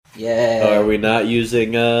Yeah. Oh, are we not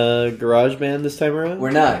using GarageBand this time around?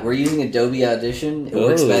 We're not. We're using Adobe Audition. It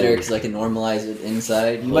works better because I can normalize it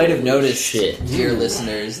inside. You might have noticed, dear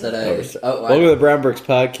listeners, that Welcome to the Brown Bricks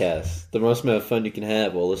Podcast, the most amount of fun you can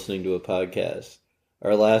have while listening to a podcast.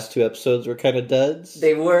 Our last 2 episodes were kind of duds.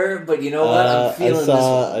 They were, but you know what? I'm feeling this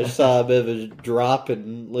one. I saw a bit of a drop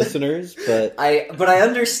in listeners, but I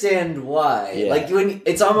understand why. Yeah. Like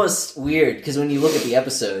it's almost weird because when you look at the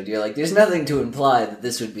episode, you're like, "There's nothing to imply that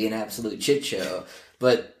this would be an absolute shit show,"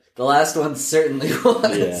 but the last one certainly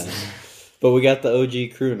was. Yeah. But we got the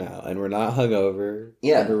OG crew now, and we're not hungover.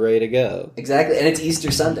 Yeah. And we're ready to go. Exactly, and it's Easter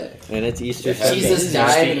Sunday. Jesus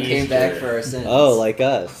died and came back for our sins. Oh, like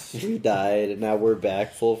us. We died, and now we're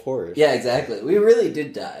back full force. Yeah, exactly. We really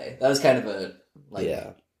did die. That was kind of a,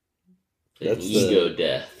 Yeah. That's ego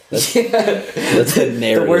death. That's the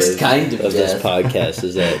narrative the worst kind of this death. podcast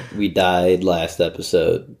is that we died last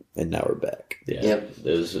episode, and now we're back. Yeah. Yep.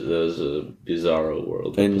 That was a Bizarro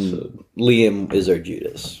World And episode. Liam is our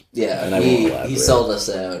Judas. Yeah, And I won't elaborate. he sold us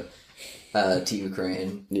out to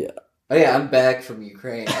Ukraine. Yeah. Oh yeah, I'm back from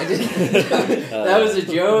Ukraine. I didn't. That was a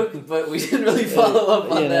joke, but we didn't really follow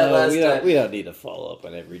up on that last time. We don't need to follow up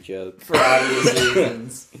on every joke. For obvious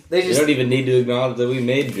reasons. They You just don't even need to acknowledge that we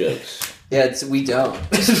made jokes. we don't.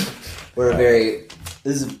 We're a very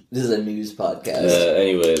this is a news podcast.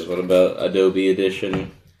 Anyways, what about Adobe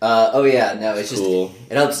Edition? Oh yeah, no, it's just Cool.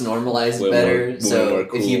 it helps normalize it Way better. more So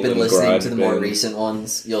cool if you've been than listening to the more GarageBand. recent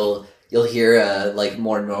ones, you'll hear like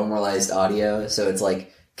more normalized audio. So it's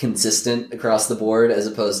like consistent across the board as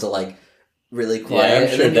opposed to like really quiet. I'm and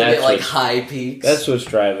sure then you'll get that's like what's- high peaks. That's what's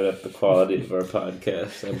driving up the quality of our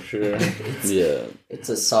podcast, I'm sure. Yeah. It's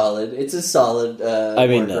a solid. I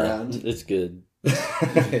mean, workaround. it's good.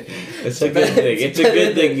 It's a good thing. It's a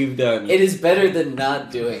good thing you've done. It is better than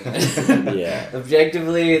not doing it. Yeah.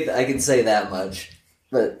 Objectively, I can say that much.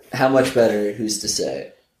 But how much better? Who's to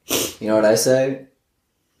say? You know what I say?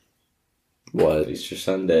 What? Easter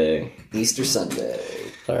Sunday. Easter Sunday.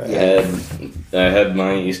 All right. Yeah. I had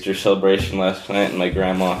my Easter celebration last night, and my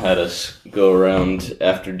grandma had us go around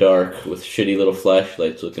after dark with shitty little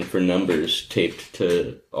flashlights looking for numbers taped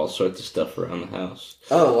to all sorts of stuff around the house.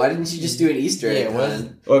 Oh, why didn't you just do an Easter egg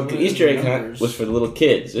hunt? Well, What the are Easter the egg hunt numbers? was for the little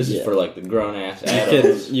kids. This is Yeah. for like the grown ass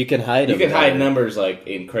adults. You can hide You them. can hide better. numbers like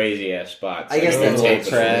in crazy ass spots. I guess Like, that's tape what it.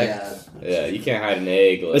 track. Yeah, you can't hide an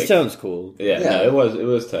egg. Like, It sounds cool. yeah, Yeah. no, it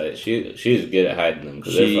was tight. She's good at hiding them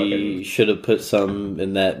because they're She fucking. should have put some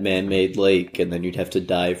in that man-made lake, and then you'd have to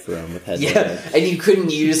dive for them with head. Yeah, and you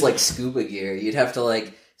couldn't use like scuba gear. You'd have to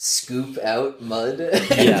like scoop out mud.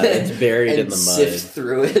 Yeah, it's buried in the mud. Sift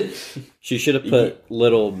through it. She should have put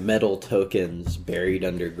little metal tokens buried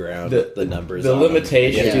underground with the numbers. the on them.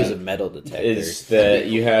 limitation You have to Yeah. use a metal detector. Is that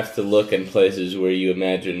you have to look in places where you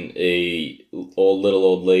imagine little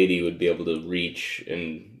old lady would be able to reach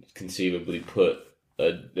and conceivably put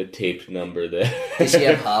a taped number there. Does she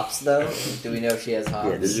have hops though? Do we know if she has hops?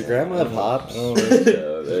 Yeah, does your grandma have hops? I don't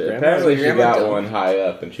know, so apparently she grandma got don't. one high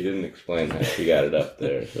up, and she didn't explain how she got it up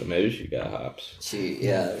there. So maybe she got hops. She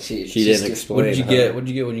She she's didn't just- explain. What did you huh? get? What did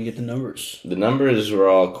you get when you get the numbers? The numbers were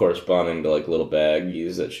all corresponding to like little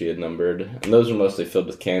baggies that she had numbered, and those were mostly filled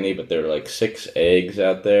with candy. But there were like 6 eggs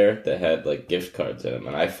out there that had like gift cards in them,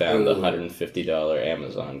 and I found the Ooh. $150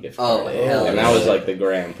 Amazon gift Oh, card, hell and that was yeah. like the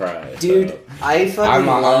grand prize. Dude, so I fucking I'm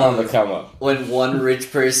on love the come up. when one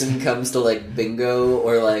rich person comes to like bingo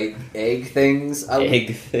or like egg things.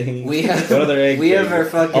 Egg thing. We have what other egg? we have things? our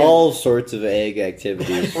fucking All sorts of egg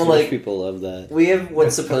activities. Well, Most like- people love that. we have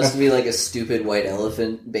what's supposed to be like a stupid white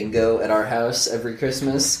elephant bingo at our house every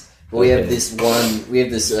Christmas. But we have this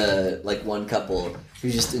like one couple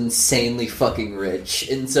who's just insanely fucking rich,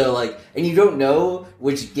 and so like, and you don't know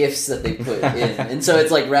which gifts that they put in, and so it's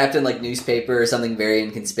like wrapped in like newspaper or something very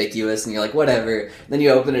inconspicuous, and you're like, whatever. And then you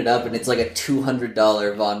open it up, and it's like a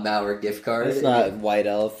 $200 Von Mauer gift card. It's not white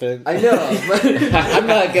elephant. I know, but I'm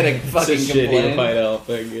not gonna fucking It's a shitty complain. white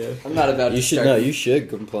elephant gift. I'm not about You to should start. know. You should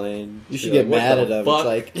complain. You should You're get like, mad what at the them. fuck?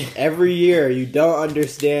 It's like every year you don't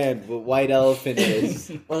understand what white elephant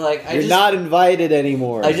is. Well, like You're not invited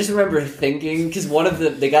anymore. I just remember thinking because one of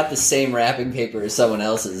them they got the same wrapping paper as someone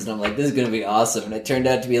else's, and I'm like, this is gonna be awesome. And it turned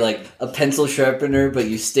out to be like a pencil sharpener, but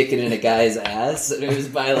you stick it in a guy's ass, and it was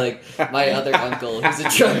by like my other uncle who's a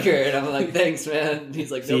trucker, and I'm like, thanks, man. And he's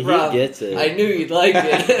like, no See, problem. he gets it. I knew you'd like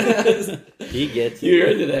it. He gets it. You're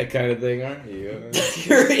into that kind of thing, aren't you?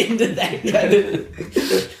 You're into that kind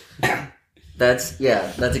of.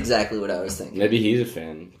 That's exactly what I was thinking. Maybe he's a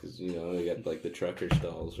fan because they got like the trucker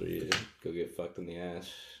stalls where you go get fucked in the ass.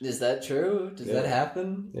 Is that true? Does that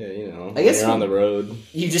happen? Yeah, I guess you're on the road.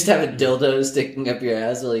 You just have a dildo sticking up your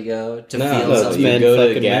ass while you go to feel No, something. you go to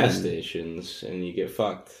fucking gas men. stations and you get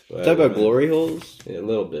fucked. Talk about glory holes? Yeah, a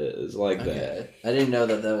little bit. It's like that. Okay. I didn't know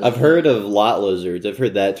that was... I've heard of lot lizards. I've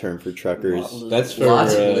heard that term for truckers. That's for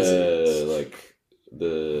Lots of lizards. like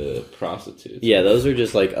the prostitutes. Yeah, those are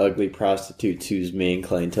just like ugly prostitutes whose main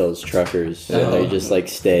clientele is truckers. And they just like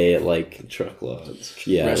stay at like truckloads.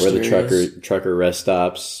 where the trucker rest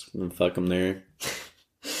stops and fuck them there.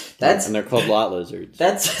 And they're called lot lizards.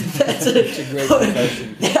 That's a great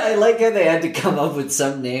profession. I like how they had to come up with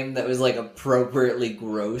some name that was like appropriately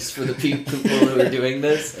gross for the people who were doing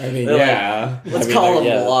this. I mean, They're Yeah. like, let's I mean, call them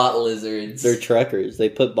yeah. lot lizards. They're truckers. They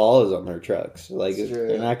put balls on their trucks. Like It's true.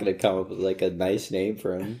 they're not going to come up with like a nice name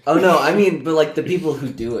for them. Oh no, I mean, but like the people who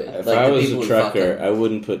do it. If like I the was people a who fuck trucker, them. I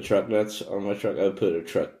wouldn't put truck nuts on my truck. I'd put a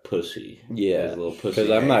truck pussy. Yeah, There's a little pussy.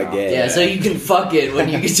 'cause I'm not hanging gay. off Yeah, the so you can fuck it when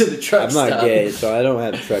you get to the truck I'm not stop. gay, so I don't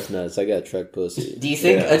have truck nuts. I got truck pussy. Do you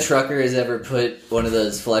think Yeah. a trucker has ever put one of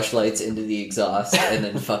those fleshlights into the exhaust and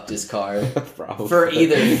then fucked his car Probably. for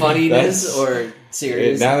either funniness That's- or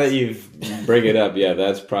seriousness? Now that you bring it up, yeah,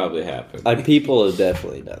 that's probably happened. People have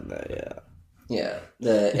definitely done that. Yeah,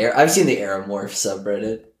 Yeah, I've seen the Aeromorph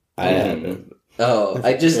subreddit. I haven't. Oh,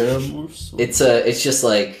 I just Aeromorphs? it's just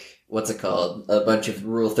like what's it called? A bunch of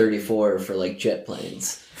Rule 34 for like jet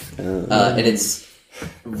planes, and it's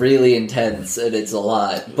really intense and it's a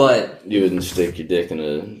lot. But You wouldn't stick your dick in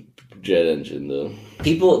a jet engine, though.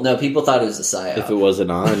 people thought it was a psyop. If it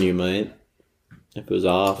wasn't on, you might. If it was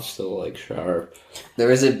off. Still like sharp. There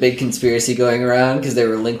was a big conspiracy going around because they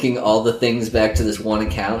were linking all the things back to this one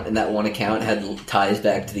account, and that one account had ties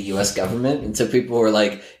back to the U.S. government. And so people were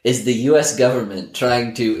like, is the U.S. government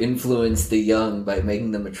trying to influence the young by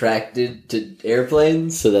making them attracted to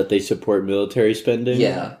airplanes? So that they support military spending?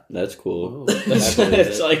 Yeah. That's cool.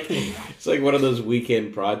 It's like one of those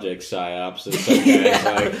weekend project psyops. And some guy's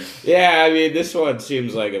like, yeah, I mean, this one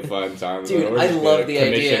seems like a fun time. Dude, We're I just love gonna the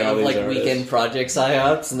commission idea all of these like artists." weekend project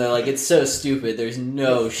psyops, and they're like, it's so stupid. There's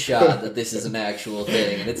no shot that this is an actual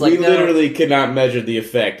thing. And it's like, we no, literally cannot measure the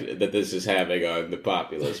effect that this is having on the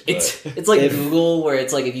populace. But it's like If- Google, where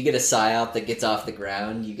it's like if you get a psyop that gets off the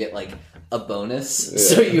ground, you get like a bonus. Yeah.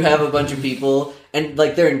 So you have a bunch of people, and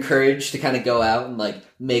like they're encouraged to kind of go out and like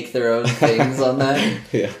make their own things on that.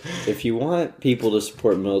 yeah, If you want people to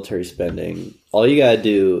support military spending, all you gotta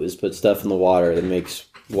do is put stuff in the water that makes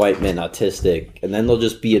white men autistic, and then they'll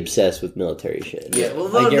just be obsessed with military shit. Yeah, well,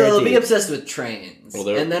 I they'll guarantee be you. obsessed with trains, Well,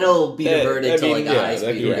 they're- and then it'll be diverted to like a high that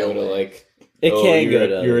speed could go to railway. like It can you're,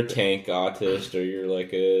 go to. you're a tank autist, or you're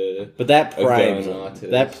like a But that a primes gun them.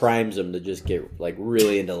 autist. That primes them to just get like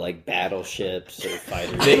really into like battleships or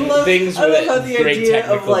fighters. I love, things I love with how the great idea of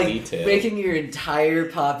technical like detail. making your entire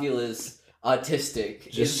populace autistic.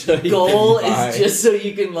 Just Its so you goal can buy- is just so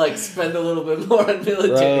you can like spend a little bit more on military.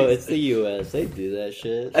 Bro, it's the U.S. They do that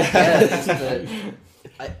shit. Yes,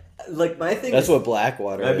 but like my thing. That's is, what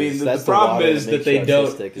Blackwater I mean, is. the That's problem water is that makes they you don't-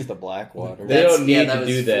 autistic, is the Blackwater. They don't need that to was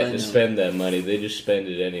do that Flynn. to spend that money. They just spend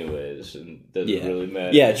it anyways, and it doesn't Yeah. really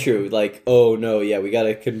matter. Yeah, true. Like, oh no, yeah, we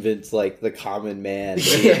gotta convince like the common man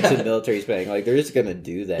Yeah. to military spending. Like, they're just gonna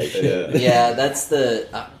do that shit. Yeah. yeah, that's the.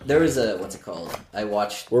 There was a what's it called? I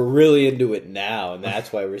watched. We're really into it now, and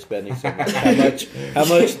that's why we're spending so much. How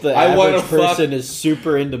much the I wanna average fuck- person is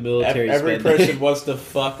super into military Every spending. person wants to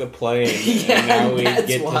fuck a plane, Yeah, and now we that's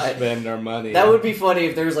get why. to spend our money. That would be funny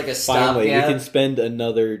if there was like a Finally, we stopgap. can spend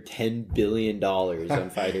another $10 billion on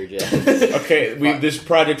fighter jets. Okay, this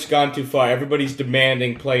project's gone too far. Everybody's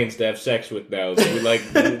demanding planes to have sex with now.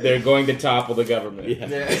 They're going to topple the government. Yeah.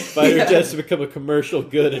 Yeah. Fighter Yeah. jets have become a commercial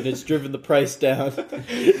good, and it's driven the price down.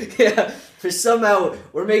 Yeah, for somehow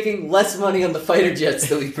we're making less money on the fighter jets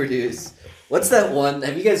that we produce. What's that one?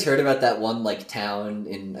 Have you guys heard about that one like town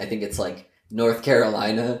in? I think it's like North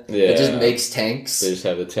Carolina. Yeah. That just makes tanks. They just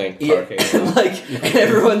have the tank Yeah, parking. like, and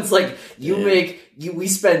everyone's like, Yeah. we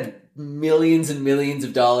spend millions and millions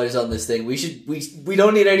of dollars on this thing. We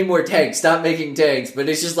don't need any more tanks. Stop making tanks. But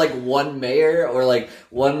it's just like one mayor or like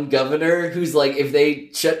one governor who's like, if they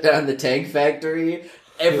shut down the tank factory,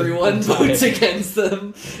 everyone votes against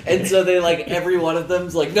them. And so they like, every one of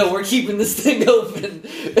them's like, no, we're keeping this thing open.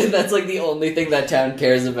 And that's like the only thing that town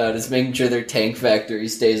cares about is making sure their tank factory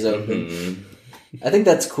stays open. Mhm. I think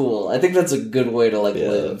that's cool. I think that's a good way to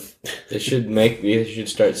live. They should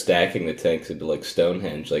start stacking the tanks into like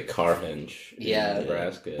Stonehenge, like Carhenge in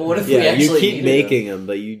Nebraska. But what if we Yeah, you actually keep needed making them,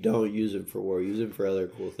 but you don't use them for war. Use them for other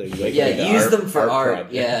cool things. Like use them for art.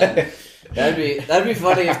 project. Yeah, that'd be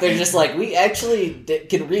funny if they're just like, we actually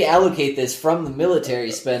can reallocate this from the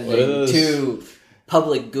military spending to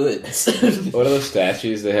public goods. What are those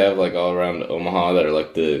statues they have like all around Omaha that are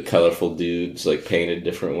like the colorful dudes like painted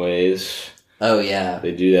different ways? Oh yeah,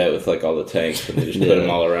 They do that with like all the tanks, and they just put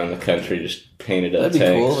them all around the country, just painted up That'd be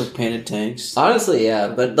tanks. cool, like painted tanks. honestly, yeah.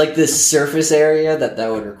 But like this surface area that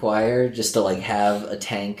would require just to like have a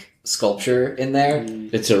tank sculpture in there.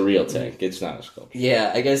 It's a real tank. It's not a sculpture.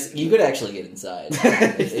 Yeah, I guess you could actually get inside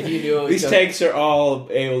if you knew it was These tanks are all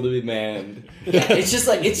able to be manned. Yeah, it's just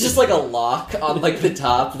like a lock on like the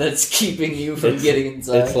top that's keeping you from getting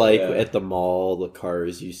inside. It's like Yeah. at the mall, the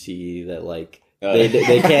cars you see that like they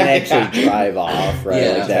can't actually drive off, right?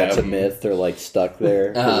 Yeah. Like that's a Yeah. myth. They're like stuck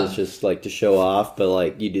there 'cause Uh-huh. it's just like to show off. But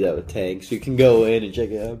like you do that with tanks, you can go in and check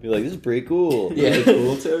it out. And be like, this is pretty cool. Yeah. This is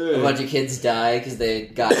cool too. a bunch of kids die because they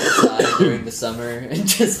got inside during the summer and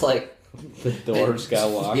just like The doors got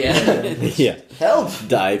locked. yeah, yeah, help.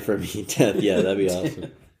 die from heat death. Yeah, that'd be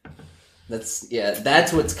awesome.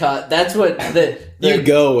 That's what's caught. That's what the You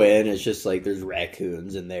go in, it's just like there's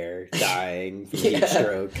raccoons in there dying from heat Yeah.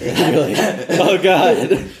 stroke. And you're like, oh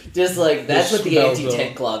god. just like that's what the smells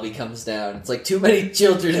anti-tank lobby comes down. It's like too many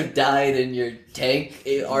children have died in your tank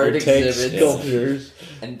art exhibits, sculptures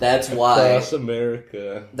and that's why. across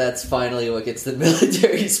America. That's finally what gets the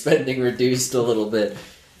military spending reduced a little bit.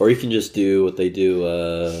 Or you can just do what they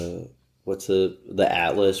do. What's the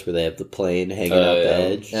Atlas where they have the plane hanging out the yeah.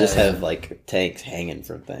 edge? Just Yeah. have like tanks hanging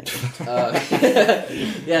from things.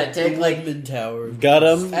 Yeah, take like Mid tower. Got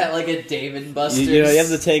them. at like a Dave and Buster's. You know, you have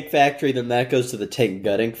the tank factory, then that goes to the tank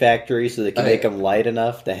gutting factory, so they can Oh, make yeah. them light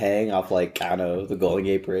enough to hang off, like, I don't know, the Golden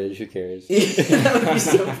Gate Bridge. Who cares? that would be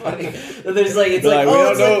so funny. There's like it's They're like, we oh,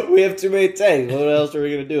 don't it's know. like, We have too many tanks. What else are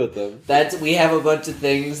we gonna do with them? we have a bunch of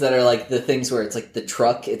things that are like the things where it's like the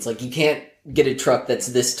truck. It's like you can't get a truck that's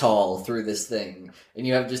this tall through this thing, and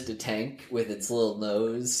you have just a tank with its little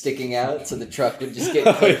nose sticking out, so the truck would just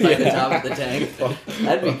get clipped by the top of the tank.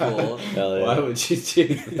 That'd be cool. Hell yeah. Why would you do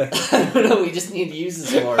that? I don't know. We just need uses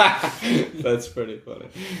for it. That's pretty funny.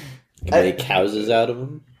 Can make houses out of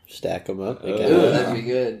them. Stack them up. Make a Ooh, house. that'd be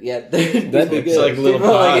good. Yeah, That'd be It's good. like little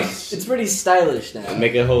People are like, pods. it's pretty stylish now.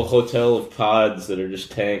 Make a whole hotel of pods that are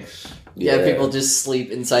just tanks. Yeah, people just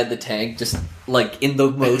sleep inside the tank, just like in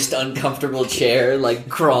the most uncomfortable chair, like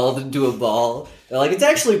crawled into a ball. They're like, it's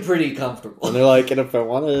actually pretty And comfortable. they're like, and if I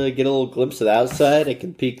want to get a little glimpse of the outside, I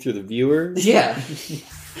can peek through the viewer. Yeah.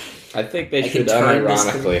 I think they I should can turn this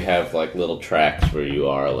unironically have like little tracks where you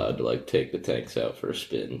are allowed to like take the tanks out for a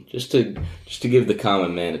spin, just to give the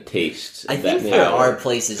common man a taste. I of think that there power. are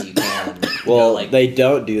places you can. Well, like, they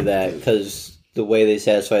don't do that because the way they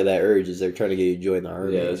satisfy that urge is they're trying to get you to join the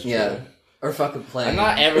army. Yeah, that's true. yeah. Or fucking plane. And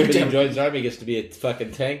not everybody who joins the army gets to be a fucking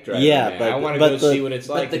tank driver. Yeah, man. but- I want to but go the- see what it's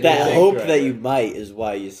like. the to be a That tank hope driver. that you might is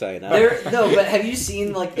why you sign up. No, but have you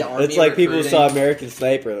seen like the army? It's like people recruiting? saw American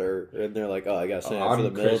Sniper and they're like, "Oh, I got to sign up for the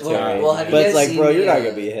I'm Chris military." Pine. Well, have you but it's guys like, seen bro, the, you're not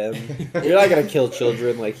gonna be him. You're not gonna kill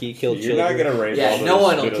children like he killed You're children. not gonna rape Yeah, all no those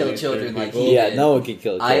one will Middle kill Eastern children like people. he Yeah, did. no one can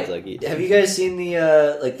kill kids like he. Have you guys seen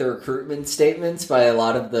the like the recruitment statements by a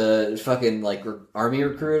lot of the fucking like army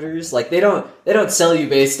recruiters? Like they don't sell you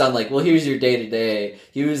based on like, well, here's your day to day.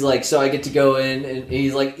 He was like, so I get to go in, and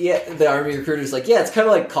he's like, yeah. The army recruiter's like, yeah, it's kind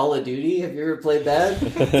of like Call of Duty. Have you ever played that?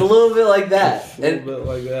 It's a little bit like that, A little and bit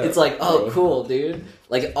like that. it's like, oh, bro. cool, dude.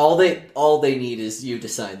 Like all they need is you to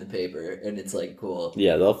sign the paper, and it's like cool.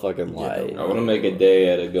 Yeah, they'll fucking lie. I want to make a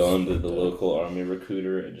day out of going to the local army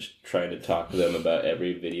recruiter and just trying to talk to them about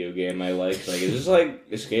every video game I like. Like, is this like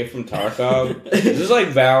Escape from Tarkov? Is this like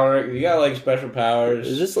Valorant? You got like special powers?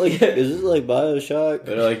 Is this like Bioshock?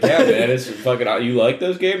 They're like, yeah, man, it's fucking. You like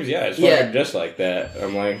those games? Yeah, it's Yeah. fucking just like that.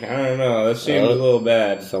 I'm like, I don't know. That seems a little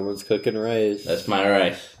bad. Someone's cooking rice. That's my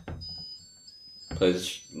rice.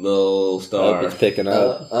 Plays little I star. hope it's picking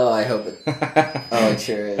up. I hope it. Oh, it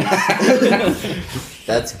sure is.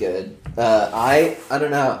 That's good. I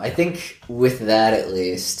don't know. I think with that at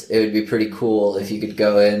least, it would be pretty cool if you could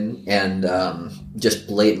go in and just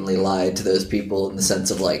blatantly lie to those people in the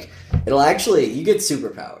sense of like, it'll actually you get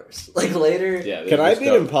superpowers. Like later, Yeah, Can I be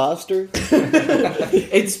an imposter?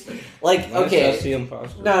 it's like okay. The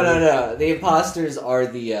imposter. No. The imposters are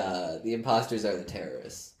the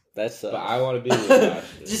terrorists. That's But I want to be the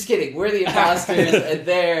imposter. Just kidding. We're the imposters,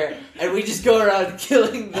 and we just go around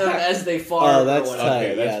killing them as they farm. Oh, that's or whatever. tight.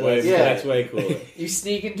 Okay, that's Yeah, way that's- that's way cooler. You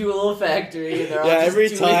sneak into a little factory, and they're all yeah. just Every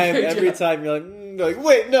doing their time job. you're like, Like,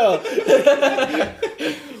 wait, no.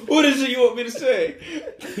 What is it you want me to say?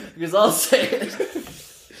 Because I'll say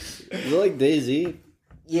it. You like DayZ?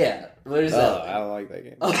 Yeah. What is Oh, that? I don't like that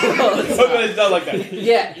game. Oh, it's But not. it's not like that.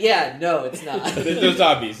 Yeah, no, it's not. There's no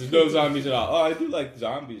zombies. There's no zombies at all. Oh, I do like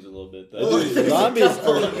zombies a little bit, though. Well, Dude, there's a zombies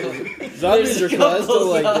couple are- of them. Zombies There's a are cool. I couple still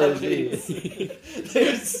like zombies.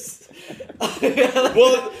 There's.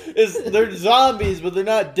 Well, they're zombies, but they're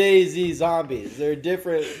not DayZ zombies. They're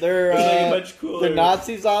different. They're much cooler. they're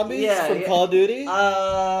Nazi zombies Yeah, from yeah. Call of Duty.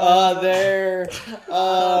 They're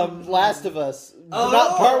Last of Us.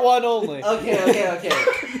 Not part one only. Okay.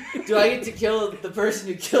 Do I get to kill the person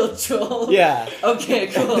who killed Joel? Yeah, Okay,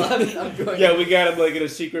 cool. I'm going. Yeah, we got him like in a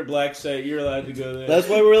secret black site. You're allowed to go there. that's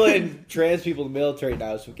why we're letting trans people in the military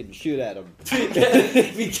now, so we can shoot at them.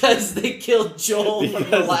 because they killed Joel from The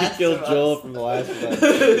Because Last we killed of Us. Joel from The Last of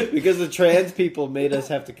Us. Because the trans people made us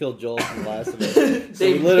have to kill Joel from The Last of Us. So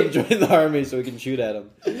we let him join the army so we can shoot at him.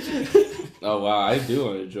 Oh wow, I do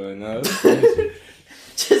want to join that.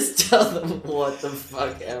 Just tell them what the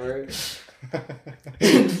fuck ever.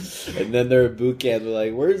 And then they're at boot camp. They're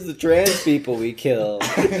like, "Where's the trans people we kill?"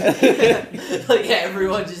 Like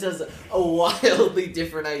everyone just has a wildly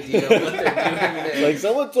different idea of what they're doing there. Like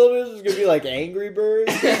someone told me this was gonna be like Angry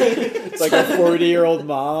Birds. It's like a 40-year-old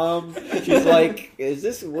mom. She's like, where's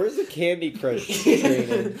the Candy Crush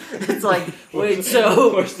training? It's like, wait,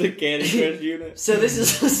 so Where's the Candy Crush unit? so this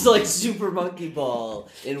is like Super Monkey Ball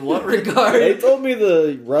in what They regard? told me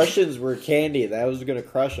the Russians were candy and I was gonna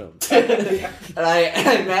crush them. And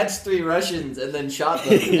I matched 3 Russians and then shot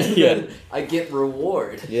them, and Yeah. then I get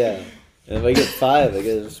reward. Yeah. And if I get 5, I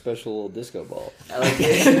get a special little disco ball. I like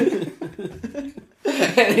it.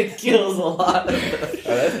 And it kills a lot of them.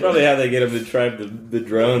 That's probably how they get them to try the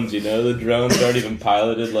drones. You know, the drones aren't even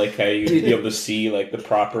piloted like how you'd be able to see like the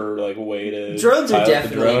proper like way to. Drones are pilot the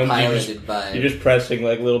definitely drones. piloted by. You're just pressing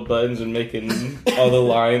like little buttons and making all the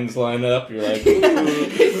lines line up. You're like,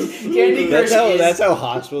 ooh. Candy Crush That's how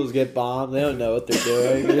hospitals get bombed. They don't know what they're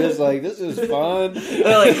doing. They're just like, this is fun.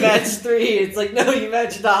 They're like, match 3. It's like, no, you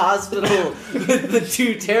match the hospital with the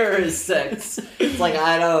 2 terrorist sects. It's like,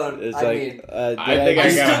 I don't. It's I like, mean, I think I I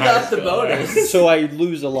still got a high got the score. bonus. so I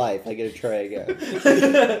lose a life. I get to try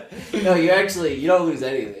again. No, you don't lose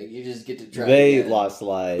anything. You just get to try. They again. lost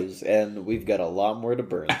lives, and we've got a lot more to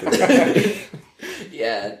burn through.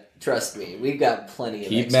 Yeah, trust me, we've got plenty of.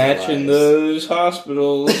 Keep extra matching lives. those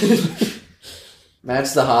hospitals.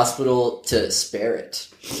 Match the hospital to spare it,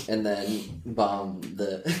 and then bomb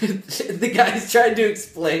the. The guy's trying to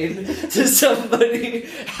explain to somebody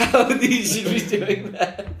how he should be doing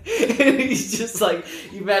that, and he's just like,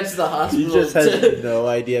 "You match the hospital." He just has to... no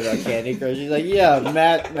idea about Candy Crush. He's like, yeah,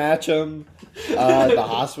 match them. The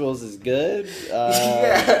hospitals is good.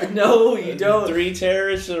 Yeah, no, you don't. 3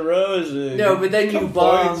 terrorists in a row is a No, but then you couple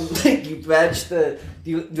bomb. points. Like you match the.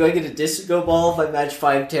 Do I get a disco ball if I match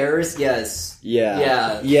 5 terrorists? Yes. Yeah.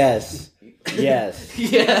 Yeah. Yes. Yes.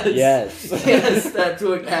 Yes. Yes. Yes, that's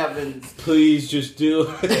what happens. Please just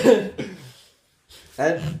do it.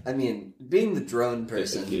 I mean, being the drone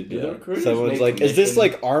person. Someone's like, is this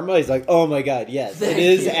like Arma? He's like, oh my god, yes. It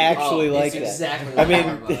is actually like it's that. exactly I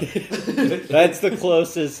like mean, Arma. that's the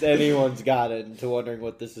closest anyone's gotten to wondering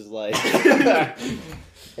what this is like.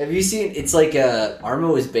 Have you seen? It's like Arma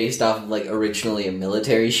was based off of like originally a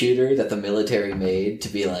military shooter that the military made to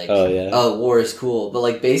be like, Oh, yeah. oh, war is cool. But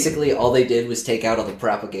like basically all they did was take out all the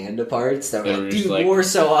propaganda parts that were They were like, just dude, like, war's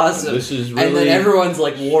so awesome. This is And then really everyone's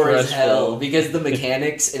like, war is stressful. hell because the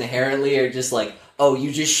mechanics inherently are just like, oh,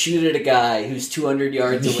 you just shoot at a guy who's 200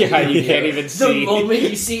 yards away. Yeah, from you can't even The see. moment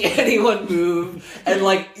you see anyone move, and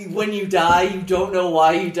like when you die, you don't know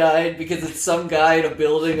why you died because it's some guy in a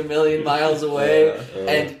building a million miles away,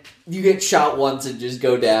 and you get shot once and just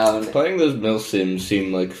go down. Playing those mill sims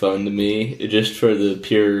seemed like fun to me, just for the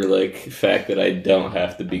pure like fact that I don't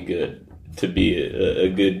have to be good to be a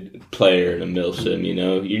good player in a mill sim. You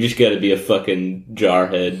know, you just got to be a fucking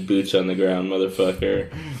jarhead, boots on the ground, motherfucker.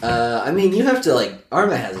 I mean, you have to like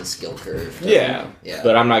Arma has a skill curve. doesn't Yeah, it? Yeah.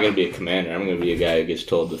 but I'm not gonna be a commander. I'm gonna be a guy who gets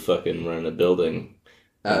told to fucking run a building.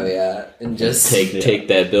 Oh yeah, and just Take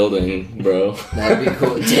that building, bro. that'd be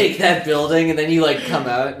cool. Take that building, and then you like come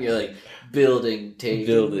out and you're like building taken.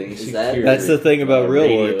 Building Is that? secure. That's the thing about real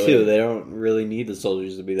war Radio. too. They don't really need the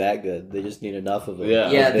soldiers to be that good. They just need enough of them. Yeah.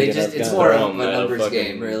 Yeah, Big they just enough it's guns. more Throw of 'em a at a numbers fucking-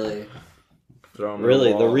 game, really. Throw 'em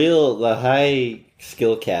Really, at the wall. the high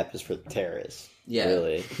skill cap is for the terrorists. Yeah.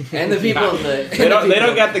 Really. And the people in the They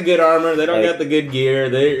don't got the good armor. They don't got the good gear.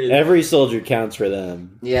 They Every soldier counts for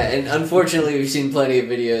them. Yeah, and unfortunately, we've seen plenty of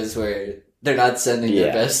videos where They're not sending Yeah.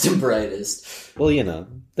 their best and brightest. Well,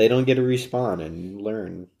 they don't get to respawn and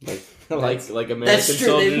learn. like American That's true.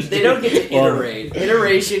 soldiers. They don't get to Well- iterate.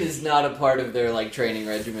 Iteration is not a part of their like training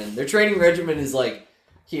regimen. Their training regimen is like,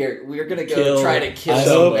 here, we're gonna go try to kill I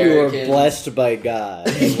some hope you are Americans. blessed by God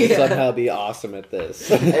and will Yeah. somehow be awesome at this.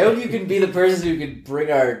 I hope you can be the person who can bring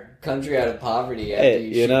our country out of poverty after Hey,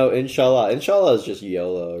 you inshallah. Inshallah is just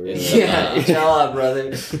YOLO, really. Yeah, inshallah,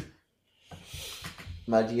 brother.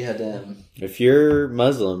 Maji Hadem. If you're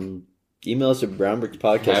Muslim, email us at Happy,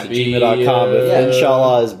 brownbrickspodcast@gmail.com. If yeah.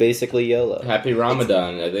 inshallah is basically YOLO. Happy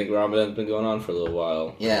Ramadan. I think Ramadan's been going on for a little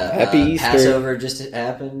while. Yeah, Happy Easter. Passover just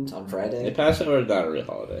happened on Hey, Friday. Passover is not a real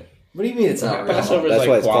holiday. What do you mean it's not real? Passover is That's like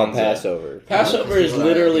why it's called Kwanzaa. Passover. Passover is Right,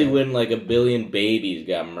 literally yeah. when like 1 billion babies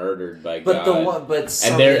got murdered by But God.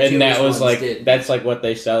 some and of the that Jewish was ones like did. that's like what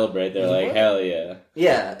they celebrate. They're like, What? hell yeah.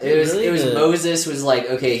 Yeah, Really? it was The- Moses was like,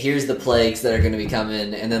 okay, here's the plagues that are going to be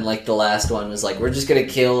coming, and then like the last one was like, we're just going to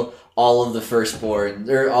kill all of the firstborn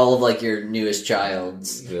or all of like your newest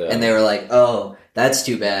childs, Yeah. and they were like, oh, that's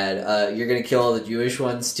too bad. You're going to kill all the Jewish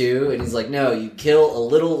ones too, and he's like, no, you kill a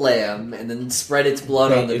little lamb and then spread its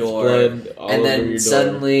blood on the It's door, blood all and over then your door.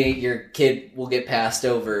 suddenly your kid will get passed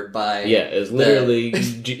over by Yeah, it's literally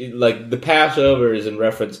like the Passover is in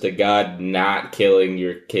reference to God not killing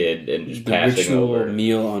your kid and just The passing ritual over.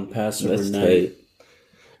 meal on Passover That's night. tight.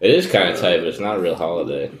 It is kind of tight, but it's not a real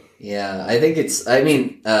holiday. Yeah, I think it's. I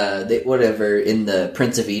mean, whatever in the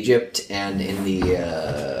Prince of Egypt and in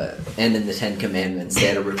the Ten Commandments, they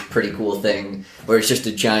had a pretty cool thing where it's just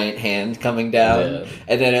a giant hand coming down, Yeah.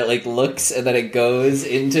 and then it like looks, and then it goes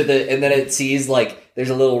into and then it sees like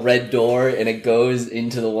there's a little red door, and it goes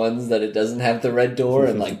into the ones that it doesn't have the red door,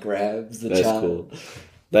 and like grabs the That's child. cool.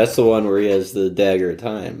 That's the one where he has the dagger of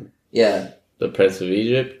time. Yeah, The Prince of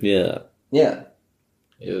Egypt Yeah. yeah.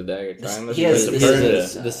 is a dagger time. That's He the has- Prince he of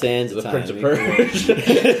has Persia. The sands The of time. Prince of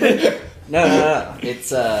Persia. No.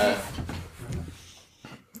 It's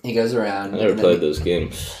he goes around. I never and then- played those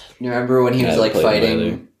games. You remember when he I was haven't like played them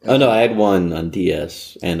fighting? Oh no, I had one on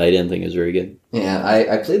DS, and I didn't think it was very good. Yeah,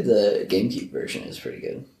 I played the GameCube version. It's pretty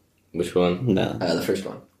good. Which one? No. The first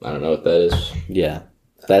one. I don't know what that is. Yeah.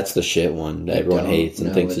 That's the shit one that everyone Don't hates and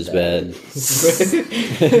know thinks what is that bad.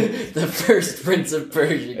 is. The first Prince of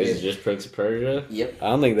Persia Is it game. just Prince of Persia? Yep. I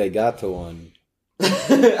don't think they got to one.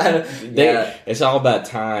 Yeah. It's all about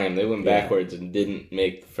time. They went Yeah. backwards and didn't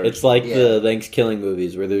make the first. It's like Yeah. the Thanksgiving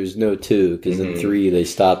movies where there's no 2, because in Mhm. 3 they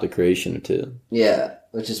stopped the creation of 2. Yeah,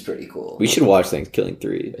 which is pretty cool. We should watch Thanksgiving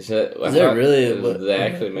 3. Is that, Is that really a- Did they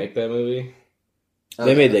actually make that movie?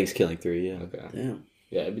 They made Thanksgiving 3, yeah. Okay. Damn.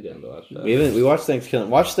 Yeah, I'd be down to watch that. We watched Thanksgiving.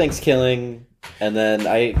 Watch Thanksgiving, and then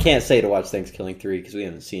I can't say to watch Thanksgiving 3 because we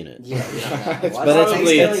haven't seen it. Yeah, It's Watch probably-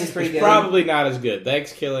 Thanksgiving it's- is pretty It's good. probably not as good.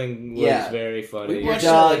 Thanksgiving was Yeah. very funny. We Your watched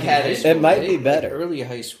dog that, like, in had high it. school, It might right? be better. Like, early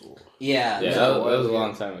high school. Yeah, Yeah, that was a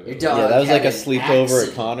long time ago. Your dog Yeah, that was like a had an sleepover at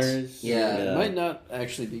accident. Connors. Yeah. It might not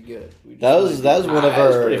actually be good. We just That was like- that was one of It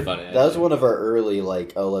was our pretty funny, that was actually. one of our early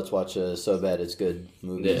like, oh, let's watch a So Bad It's Good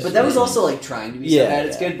movie. Yeah. But that was also like trying to be so Yeah, bad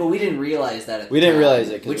it's yeah. good, but we didn't realize that. At the we didn't time, realize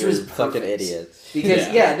it which because we was were fucking perfect. idiots.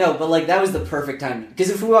 Because but like that was the perfect time. Because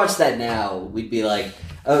if we watched that now, we'd be like,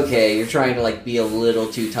 okay, you're trying to like be a little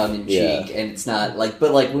too tongue in cheek, Yeah. and it's not like.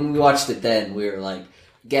 But like when we watched it then, we were like,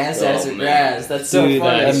 gas Oh, ass or man. grass. That's so Dude,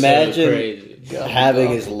 funny. That's Imagine so crazy.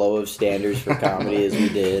 Having as low of standards for comedy as we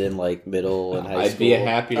did in like middle and high school. I'd be a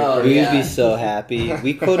happier Oh, person. We would yeah. be so happy.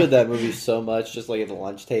 We quoted that movie so much, just like at the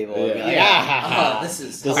lunch table. And be Yeah. like, Yeah. "Ah, ha, ha." Oh, this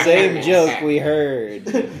is the same hilarious. joke we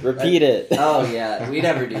heard. Repeat it. Oh yeah, we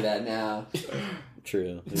never do that now.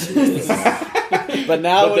 True. But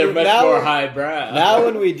now, But they're when, much now, more highbrow. now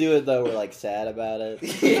when we do it though, we're like sad about it.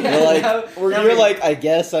 Yeah, We're like, now you're we- like, I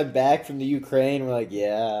guess I'm back from the Ukraine. We're like,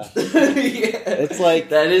 yeah. Yeah. It's like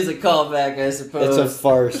that is a callback, I suppose. it's a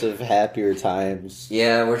farce of happier times.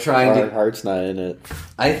 Yeah, we're trying Our to. heart's not in it.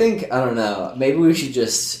 I think I don't know. Maybe we should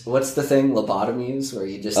just. What's the thing? Lobotomies, where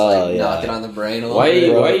you just Oh, like yeah. knock it on the brain a little Why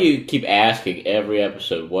bit. why you keep asking every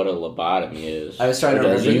episode what a lobotomy is? I was trying to Did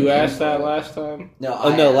remember. You the asked name that for it. last time? No,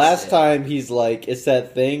 Oh I no! asked Last it. time he's like, it's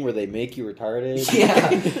that thing where they make you retarded. Yeah,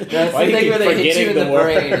 that's Why the do you thing keep where they hit you forgetting in the the word?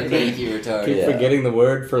 brain and make you retarded. Keep Yeah. forgetting the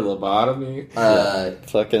word for lobotomy.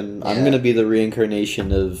 Fucking, I'm Yeah. gonna be the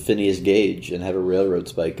reincarnation of Phineas Gage and have a railroad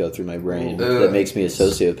spike go through my brain Ooh. that makes me a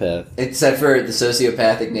sociopath. Except for the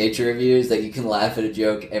sociopathic nature of you is that you can laugh at a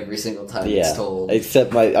joke every single time Yeah, it's told.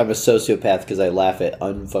 except I'm a sociopath because I laugh at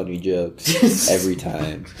unfunny jokes every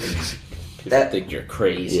time. People That- think you're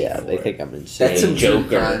crazy. Yeah, for they it. think I'm insane. That's some true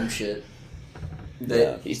Joker. crime shit. That-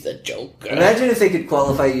 Yeah. He's the Joker. Imagine if they could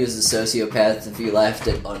qualify you as a sociopath if you laughed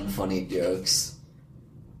at unfunny jokes.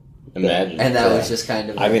 Imagine. And that Yeah. was just kind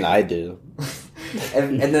of. I mean, I do.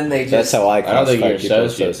 and then they just. That's how I. I don't think you're a classify people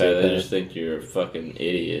as sociopath. I sociopaths. just think you're a fucking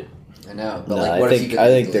idiot. I know, but No, like, what I if you think could I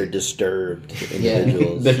think legally- they're disturbed Yeah.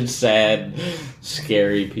 individuals. They're sad,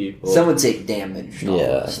 scary people. Some would say damaged. Yeah.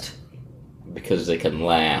 Almost. Because they can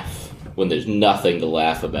laugh when there's nothing to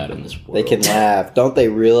laugh about in this world. They can laugh. Don't they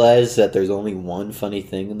realize that there's only one funny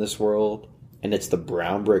thing in this world? And it's the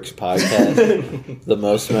Brown Bricks podcast. The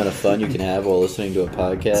most amount of fun you can have while listening to a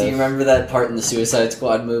podcast. Do you remember that part in the Suicide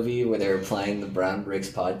Squad movie where they were playing the Brown Bricks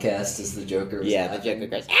podcast as the Joker was Yeah, the laughing?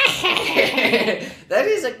 Joker goes, That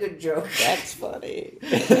is a good joke. that's funny.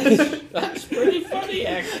 That's pretty funny,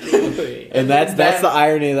 actually. And that's the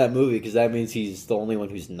irony of that movie, because that means he's the only one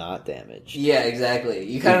who's not damaged. Yeah, exactly.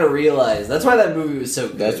 You kind of realize. That's why that movie was so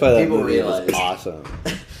good. That's why that People movie realize. was awesome.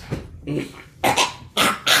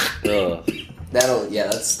 Ugh,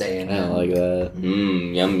 That's staying I don't in. like that.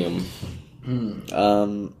 Yum yum.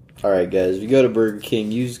 All right, guys. If you go to Burger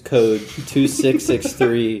King, use code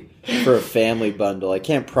 2663 for a family bundle. I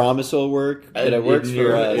can't promise it'll work, but it works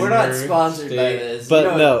for us. We're not sponsored by this. But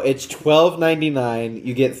You know- no, it's $12.99.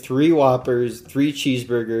 You get 3 Whoppers, 3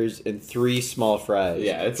 cheeseburgers, and 3 small fries.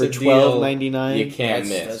 Yeah, it's for a deal $12.99. You can't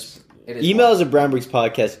That's- miss. It is Email fun. us at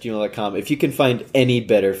brownbrickspodcast@gmail.com if you can find any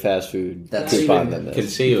better fast food That's coupon even than this.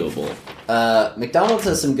 Conceivable. McDonald's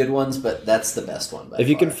has some good ones, but that's the best one. By If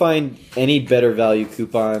you can far. find any better value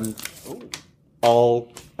coupon, I'll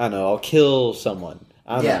kill someone.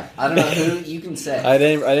 I don't know. I don't know who you can say. I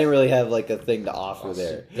didn't really have like a thing to offer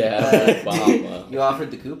there. Yeah, Obama. You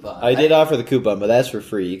offered the coupon. I did offer the coupon, but that's for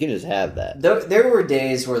free. You can just have that. There were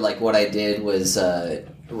days where like what I did was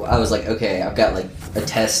I was like, okay, I've got like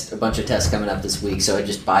a bunch of tests coming up this week, so I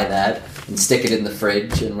just buy that and stick it in the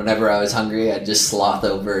fridge, and whenever I was hungry, I'd just sloth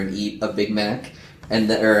over and eat a Big Mac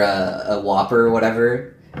or a Whopper or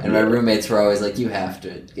whatever. And my roommates were always like, "You have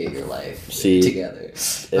to get your life together."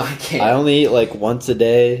 I can't. I only eat like once a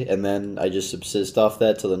day, and then I just subsist off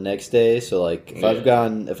that till the next day. So like, if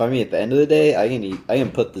I'm eating at the end of the day, I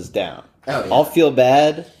can put this down. Oh, yeah. I'll feel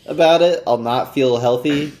bad about it. I'll not feel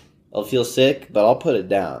healthy. I'll feel sick, but I'll put it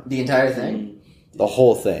down. The entire thing. The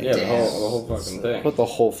whole thing. Yeah, the Damn. whole fucking thing. Put the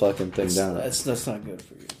whole fucking thing down. That's not good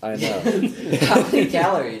for you. I know. How many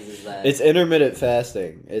calories is that? It's intermittent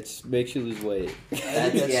fasting. It makes you lose weight.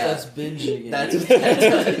 That's binge eating. That's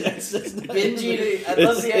binge eating. I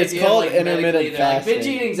love the It's idea. called like, intermittent medically, they're like, fasting. binge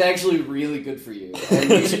eating is actually really good for you, and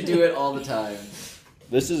you should do it all the time.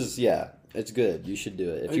 This is it's good. You should do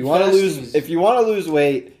it. If I you mean, want to fasting lose is- if you want to lose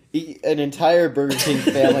weight, eat an entire Burger King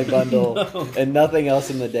family bundle No. and nothing else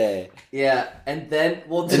in the day. Yeah, and then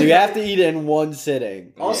And you have to eat it in one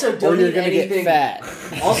sitting. Also, Or don't you're eat gonna anything. get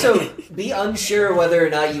fat. Also, be unsure whether or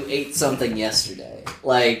not you ate something yesterday.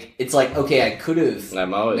 Like, it's like, okay, I could have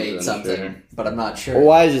I'm always made unsure. something, but I'm not sure. Well,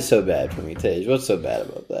 why is it so bad for me, Tage? What's so bad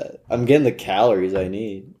about that? I'm getting the calories I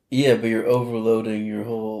need. Yeah, but you're overloading your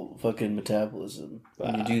whole fucking metabolism.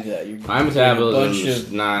 When you do that, you're My metabolism bunch is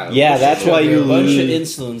of- not. Yeah, that's why you a bunch of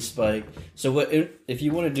lose. insulin spike. So what if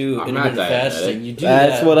you want to do I'm not intermittent diabetic. fasting? You do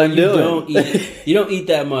That's that, what but I'm you doing. You don't eat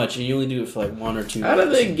that much, and you only do it for like 1 or 2. How do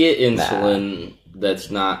days. they get insulin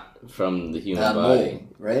that's not from the human body? Mole,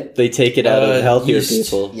 right? They take it out of healthier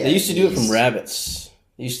yeast. people. Yeah, They used to do it yeast. from rabbits.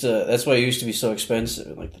 That's why it used to be so expensive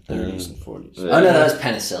in like the 30s and 40s. Yeah. Oh no, that was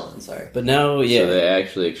penicillin. Sorry. But now, yeah, So they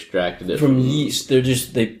actually extracted it from yeast.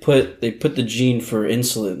 They put the gene for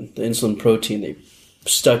insulin, the insulin protein. They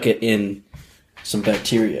stuck it in some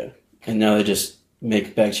bacteria, and now they just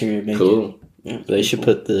make bacteria make Cool. it. Yeah, They should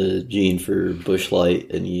put the gene for Bush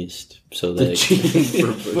Light and yeast so that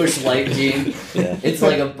Bush Light gene. Yeah. It's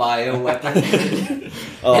like a bioweapon.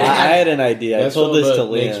 Oh, I had an idea. That's I told this to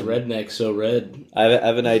what makes Liam. redneck so red. I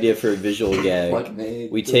have an idea for a visual gag. What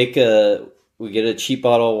made We get a cheap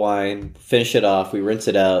bottle of wine, finish it off, we rinse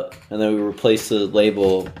it out, and then we replace the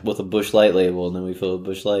label with a Bush Light label, and then we fill it with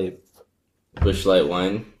Bush Light. Bush Light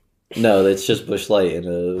wine. No, it's just Bush Light in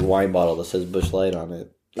a wine bottle that says Bush Light on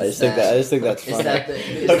it. I just think that's Is funny. that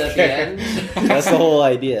the end? That's the whole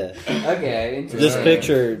idea. Okay, interesting. Just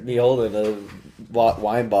picture me holding a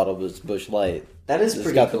wine bottle with Bush Light. That is It's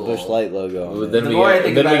pretty got cool. the Bush Light logo Well, on then it. The we more I gotta,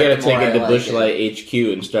 think then we about it, gotta the take more it I to like Bush it. Light HQ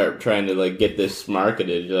and start trying to like get this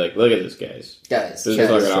marketed. You're like, look at this, guys. Guys, This is check,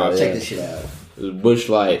 fucking awesome. check this shit out. This is Bush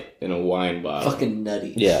Light in a wine bottle. Fucking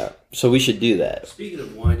nutty. Yeah, so we should do that. Speaking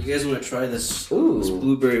of wine, you guys want to try this Ooh.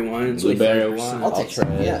 blueberry wine? It's like Blueberry 5%. wine. I'll take try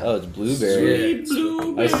some. it. Yeah. Oh, it's blueberry.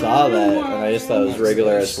 Sweet I saw that, and I just thought it was That's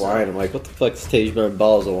regular very ass wine. I'm like, what the fuck is Tage buying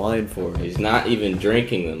bottles of wine for? He's not even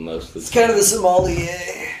drinking them most of the It's time. kind of the sommelier.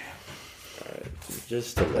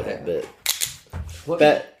 Just a little Okay. bit. What?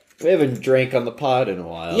 Bet We haven't drank on the pod in a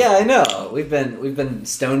while. Yeah, I know. We've been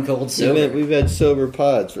stone cold sober. We've had sober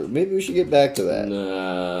pods. Maybe we should get back to that.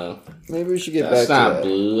 No, Maybe we should get that's back to not that.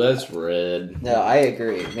 blue. That's red. No, I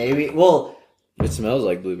agree. Maybe. Well, It smells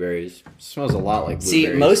like blueberries. It smells a lot like see,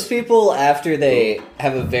 blueberries. most people after they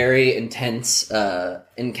have a very intense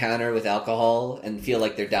encounter with alcohol and feel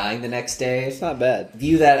like they're dying the next day, It's not bad.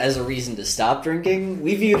 view that as a reason to stop drinking.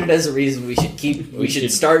 We viewed it as a reason we should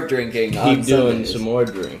should start drinking. on Keep doing Sundays. some more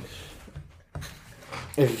drinks.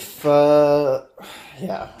 If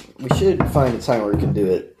yeah, we should find a time where we can do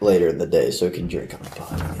it later in the day so we can drink on the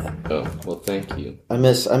pod again. Oh, well, thank you. I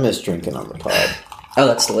miss drinking on the pod. Oh,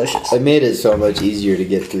 that's delicious. It made it so much easier to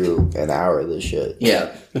get through an hour of this shit.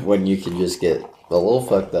 Yeah, When you can just get a little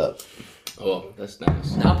fucked up. Oh, that's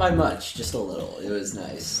nice. not by much, just a little. It was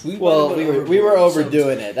nice. Well, we were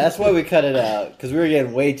overdoing it. That's why we cut it out because we were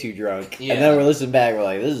getting way too drunk. Yeah. And then we're listening back. We're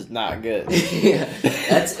like, this is not good. Yeah,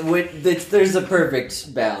 there's a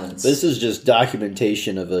perfect balance. This is just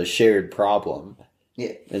documentation of a shared problem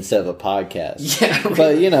Yeah, instead of a podcast. yeah.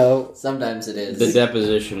 But you know, Sometimes it is. The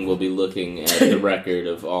deposition will be looking at the record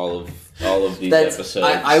of all of these That's, episodes.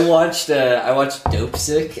 I watched Dope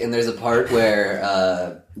Sick, and there's a part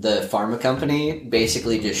where the pharma company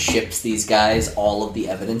basically just ships these guys all of the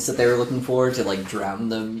evidence that they were looking for to like drown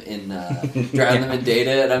them in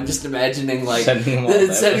data, and I'm just imagining like Sending them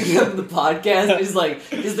all setting up the podcast is like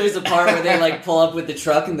because there's a part where they like pull up with the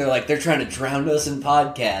truck and they're trying to drown us in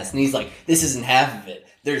podcasts, and he's like, this isn't half of it.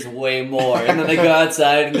 There's way more. And then they go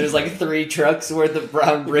outside and there's like 3 trucks worth of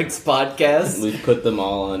Brown Bricks podcasts. We've put them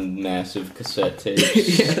all on massive cassette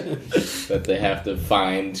tapes that they have to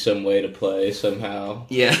find some way to play somehow.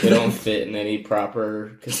 Yeah. They don't fit in any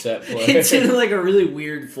proper cassette player. It's in like a really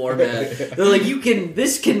weird format. They're like,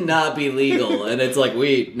 this cannot be legal. And it's like,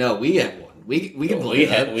 we have one. We can play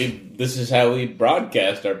that. This is how we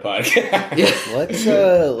broadcast our podcast.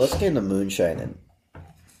 Yeah. let's get into moonshining.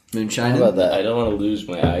 Moonshine. How about that? I don't want to lose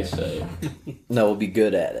my eyesight. No, we'll be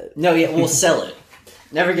good at it. No, yeah, we'll sell it.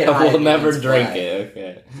 Never get high. We'll never against drink pride. it.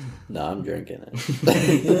 Okay. No, I'm drinking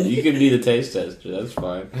it. You can be the taste tester. That's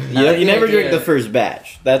fine. You never drink idea. the first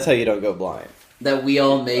batch. That's how you don't go blind. That we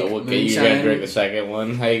all make Okay, you moonshine. gotta drink the second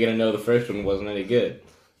one. How you gonna know the first one wasn't any good?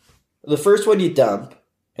 The first one you dump,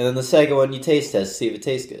 and then the second one you taste test to see if it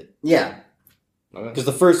tastes good. Yeah. Okay. Because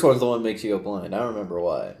the first one's the one that makes you go blind. I don't remember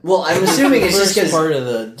why. Well, I'm assuming it's just the because. first part of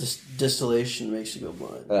the distillation makes you go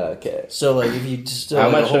blind. Okay. So like if you distill How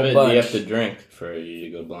like, a much whole of it bunch, do you have to drink for you to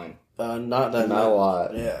go blind? not that Not a much.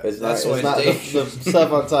 lot. Yeah, It's that's not, why it's it's not the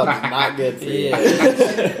stuff on top is not good for you.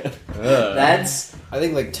 Yeah. That's. I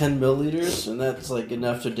think like 10 milliliters, and that's like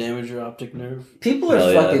enough to damage your optic nerve. People are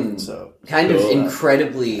Hell yeah. fucking So kind of Cool.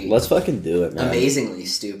 incredibly. Let's fucking do it, man. amazingly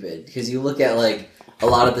stupid because you look at like a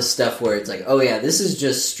lot of the stuff where it's like, oh yeah, this is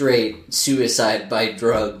just straight suicide by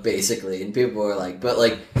drug basically, and people are like, but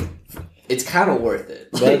like it's kind of worth it.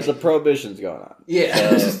 But Like, the prohibition's going on. yeah,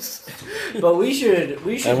 but we should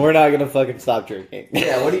And we're not gonna fucking stop drinking.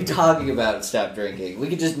 yeah, what are you talking about? Stop drinking. We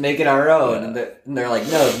could just make it our own. And they're like,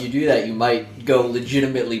 no, if you do that, you might go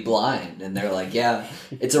legitimately blind. And they're like, yeah,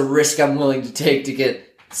 it's a risk I'm willing to take to get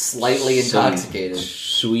slightly intoxicated.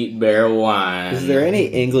 Sweet barrel wine. Is there any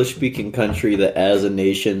English-speaking country that, as a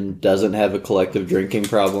nation, doesn't have a collective drinking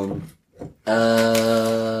problem?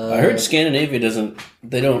 I heard Scandinavia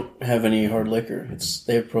they don't have any hard liquor.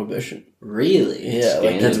 They have prohibition. Really? Yeah,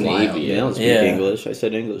 like that's wild. Scandinavia. They don't speak Yeah. English. I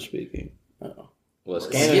said English-speaking. Well,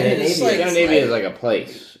 Scandinavia is Scandinavia is like- like a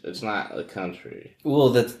place. It's not a country. Well,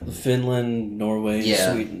 that's Finland, Norway,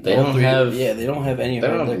 Yeah. Sweden. They All don't three- have- Yeah, they don't have any They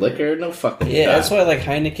hard don't have liquor. No fucking. Yeah, shot. that's why like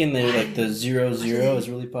Heineken, they're like the 0.0 is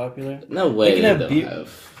really popular. No way They can they have don't beer- have.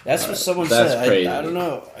 That's what Alright, someone that's said. crazy. I don't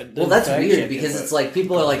know. Well, that's weird because it's like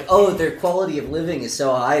people are like, oh, their quality of living is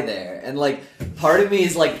so high there. And like, part of me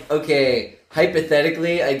is like, okay,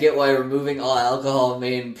 hypothetically, I get why removing all alcohol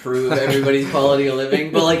may improve everybody's quality of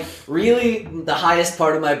living. But like, really, the highest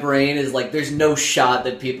part of my brain is like, there's no shot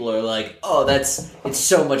that people are like, oh, it's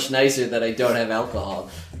so much nicer that I don't have alcohol.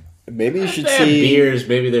 Maybe you should They have see. beers.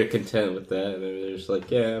 Maybe they're content with that. Maybe they're just like,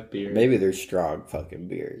 yeah, beer. Maybe they're strong fucking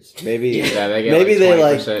beers. Maybe Yeah, they get maybe they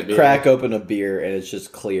 20% beer. crack open a beer and it's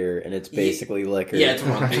just clear and it's basically liquor. Yeah, it's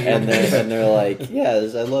wrong. and they're like, yeah,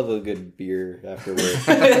 I love a good beer afterward.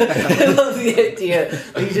 I love the idea.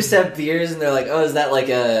 You just have beers, and they're like, "Oh, is that like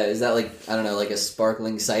I don't know, like a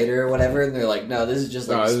sparkling cider or whatever?" And they're like, "No, this is just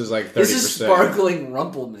like No, this is like 30%. this is sparkling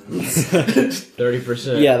Rumplemans."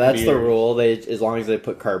 30%. Yeah, that's the beer. rule. They as long as they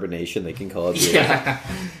put carbonation, they can call it beer. Yeah.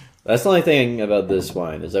 That's the only thing about this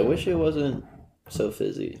wine is I wish it wasn't so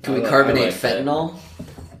fizzy. Can we I carbonate like that. fentanyl?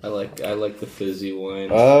 I like the fizzy wine.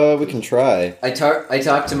 We can try. I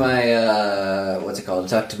talked to my what's it called? I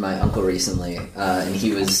talked to my uncle recently, and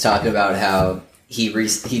he was talking about how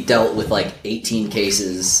he dealt with like 18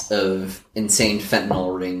 cases of insane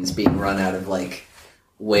fentanyl rings being run out of like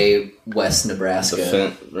way west Nebraska. The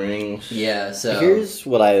fent rings. Yeah, so Here's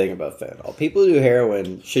what I think about fentanyl. People who do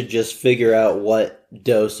heroin should just figure out what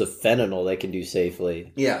dose of fentanyl they can do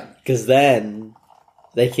safely. yeah. Because then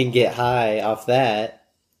they can get high off that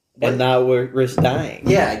and not risk dying.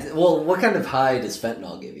 Yeah, well, what kind of high does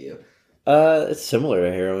fentanyl give you? It's similar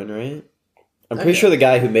to heroin, right? I'm pretty Okay. sure the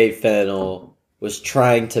guy who made fentanyl was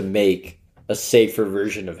trying to make a safer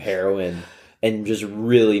version of heroin and just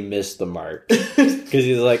really missed the mark. Because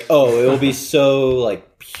he's like, oh, it will be so,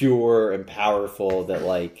 like, pure and powerful that,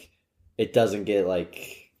 like, it doesn't get,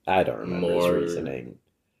 like, I don't remember his More- reasoning.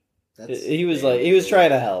 That's He was trying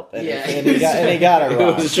to help, and, Yeah, and, he got it He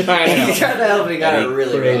wrong. was trying he to tried to help, he got and it he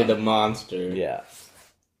really created wrong. a monster. Yeah.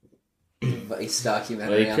 Vice documentary.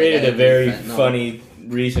 Well, he on created the a guy very with fentanyl. funny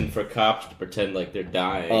reason for cops to pretend like they're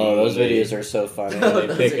dying. Oh, those when videos are so funny. Oh, they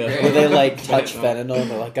those pick are up- great. Where they, like, touch Fentanyl. fentanyl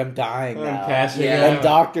and they're like, I'm dying I'm now. passing Yeah. And out.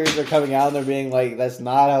 doctors are coming out and they're being like, that's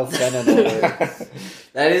not how fentanyl works.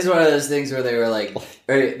 That is one of those things where they were like,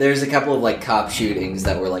 or there's a couple of like cop shootings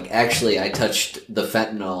that were like, actually, I touched the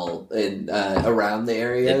fentanyl in around the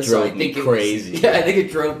area. It so I drove me think it crazy. Was, yeah, I think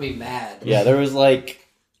it drove me mad. Yeah, there was like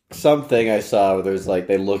something I saw where there's like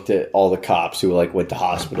they looked at all the cops who like went to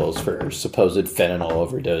hospitals for supposed fentanyl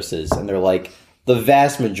overdoses, and they're like the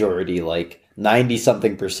vast majority, like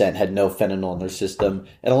 90-something%, had no fentanyl in their system,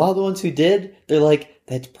 and a lot of the ones who did, they're like,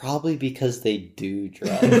 that's probably because they do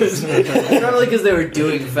drugs. Probably because they were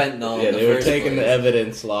doing fentanyl. Yeah, in the they were first taking the place.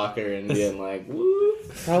 evidence locker and being like, woo.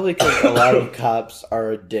 Probably because a lot of cops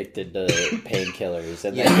are addicted to painkillers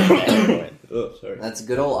and Yeah. they get heroin. Oh, sorry. That's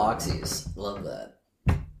good old oxys. Love that.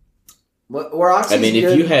 What were oxys? I mean, if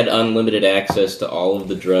good? you had unlimited access to all of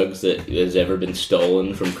the drugs that has ever been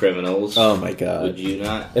stolen from criminals, Oh my god! would you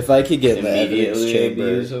not If I could get in the evidence immediately chamber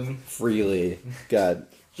abuse them? freely, God,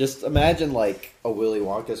 just imagine like a Willy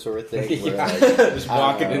Wonka sort of thing. Where, Yeah. like, Just I don't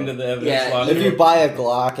walking know. into the evidence Yeah, locker. If you buy a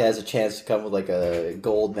Glock, it has a chance to come with like a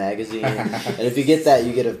gold magazine, and if you get that,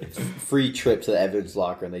 you get a free trip to the evidence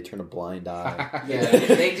locker, and they turn a blind eye. Yeah,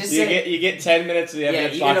 they just you say- get 10 minutes of the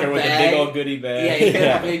evidence you get a locker with a bag. big old goodie bag. Yeah, you get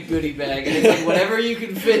Yeah. a big goodie bag, and it's like whatever you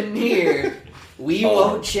can fit in here, we Oh,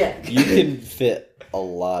 won't check. You can fit a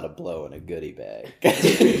lot of blow in a goodie bag.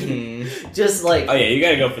 Mhm. Just like Oh yeah, you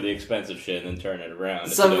gotta go for the expensive shit and then turn it around. if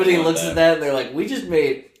you somebody don't want looks at that and they're like, "We just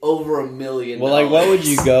made over $1 million." Well, like, what would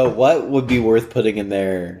you go? What would be worth putting in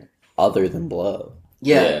there other than blow?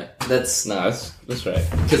 Yeah, Yeah. that's No, that's right.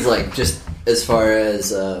 because like just as far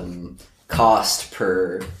as cost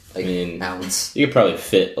per like I mean, ounce, You could probably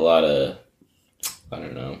fit a lot of, I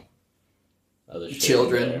don't know, other shit in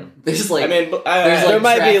children. There's like, there. I mean, but there's, There like,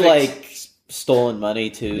 might be traffic- like stolen money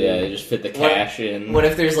too. yeah, you just fit the cash in. what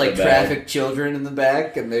if there's like the bag. traffic children in the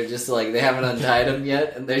back and they're just like they haven't untied them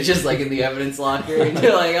yet and they're just like in the evidence locker and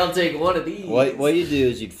you're like, I'll take one of these. What you do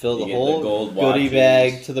is you'd fill You the get whole the gold goodie watches.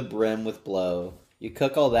 bag to the brim with blow. You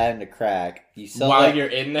cook all that into crack. You sell While that. you're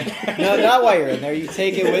in there. No, not while you're in there. You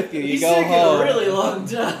take it with you. You He's go taking home. a really long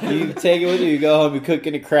time. You take it with you. You go home. You cook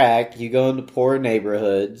into crack. You go into poor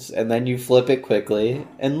neighborhoods, and then you flip it quickly.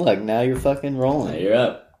 And look, now you're fucking Now rolling. you're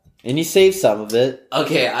up. And you save some of it.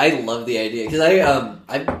 Okay, I love the idea because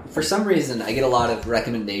I for some reason I get a lot of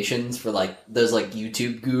recommendations for like those like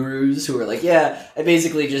YouTube gurus who are like, yeah, I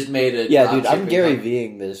basically just made a Yeah, dude. I'm dropshipping Gary company."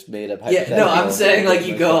 V'ing this made up. Yeah, no, I'm hypothetical. saying like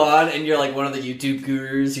you go on and you're like one of the YouTube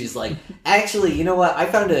gurus who's like, actually, you know what? I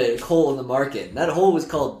found a hole in the market. And that hole was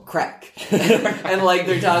called crack, and like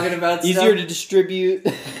they're talking about Easier stuff. to distribute.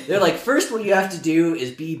 They're like, first, what you have to do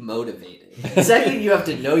is be motivated. Second, you have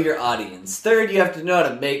to know your audience. Third, you have to know how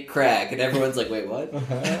to make crack. And everyone's like, wait, what?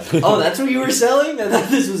 Oh, that's what you were selling? I thought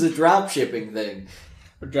this was a drop shipping thing.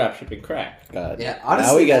 We're dropshipping crack. God. Yeah, Now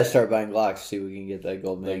honestly, we gotta start buying Glocks to see if we can get that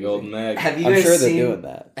gold The magazine. golden egg. Have you I'm guys sure they're seen? doing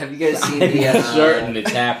that. Have you guys seen the? I'm certain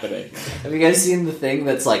it's happening. Have you guys seen the thing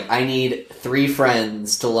that's like, I need 3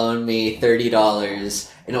 friends to loan me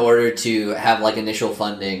 $30 in order to have like initial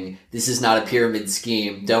funding. This is not a pyramid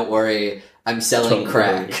scheme. Don't worry. I'm selling Don't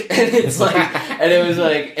crack. worry. And it's like, and it was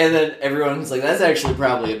like, and then everyone was like, that's actually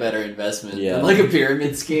probably a better investment Yeah. than like a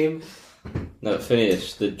pyramid scheme. No,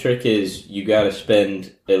 Phineas, the trick is you gotta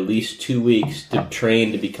spend at least 2 weeks to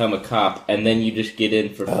train to become a cop, and then you just get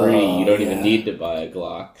in for free. You don't even need to buy a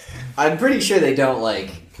Glock. I'm pretty sure they don't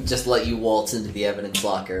just let you waltz into the evidence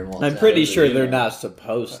locker and waltz I'm out. pretty sure they're not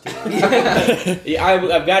supposed to. Yeah,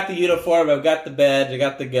 I've got the uniform, I've got the badge, I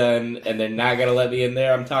got the gun, and they're not gonna let me in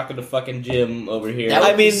there. I'm talking to fucking Jim over here. That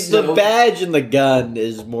I mean, So- the badge and the gun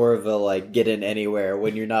is more of a get in anywhere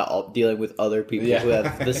when you're not dealing with other people who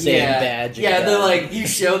have the same badge. And Yeah, gun. they're you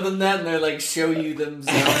show them that, and they're show you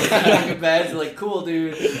themselves having a badge. They're like, cool,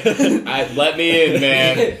 dude. Let me in,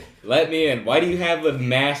 man. Let me in. Why do you have a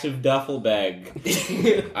massive duffel bag?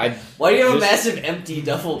 Why do you have a massive empty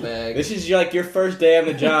duffel bag? This is your first day on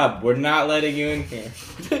the job. We're not letting you in here.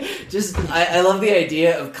 I love the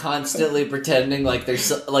idea of constantly pretending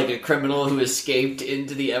there's a criminal who escaped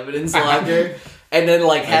into the evidence locker. And then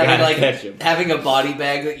having a body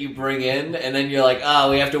bag that you bring in, and then you're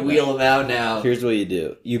we have to wheel them out now. Here's what you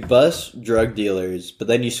do: you bust drug dealers, but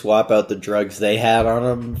then you swap out the drugs they had on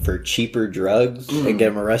them for cheaper drugs and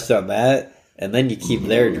get them arrested on that, and then you keep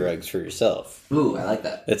their drugs for yourself. Ooh, I like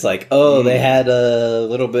that. It's they had a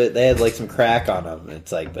little bit, they had some crack on them.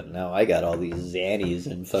 It's but now I got all these Xannies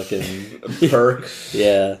and fucking perks.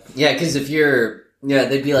 Yeah, because if you're. Yeah,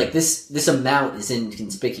 they'd be this amount is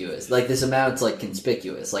inconspicuous. This amount's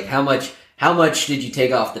conspicuous. How much did you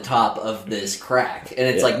take off the top of this crack? And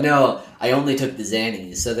it's no, I only took the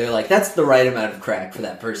Xannies. So they're that's the right amount of crack for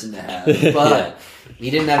that person to have. But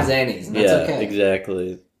he didn't have Xannies, and that's okay.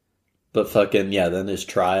 Exactly. But then his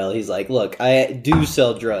trial, he's look, I do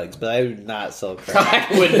sell drugs, but I do not sell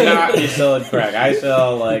crack. I would not be selling crack. I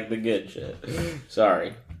sell the good shit.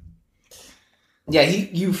 Sorry. Yeah,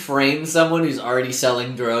 you frame someone who's already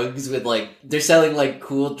selling drugs with they're selling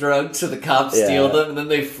cool drugs, so the cops steal them, and then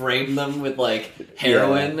they frame them with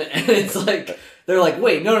heroin, and it's they're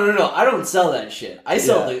wait, no, I don't sell that shit. I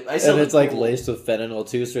sell and it's laced with fentanyl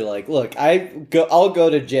too. So look, I'll go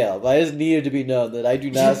to jail, but I just needed to be known that I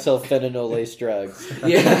do not sell fentanyl laced drugs.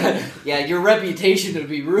 yeah, your reputation would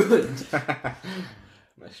be ruined.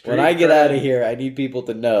 When I get out of here, I need people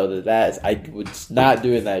to know that I was not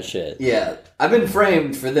doing that shit. Yeah, I've been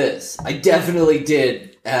framed for this. I definitely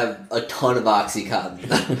did have a ton of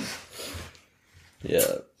Oxycontin. Yeah.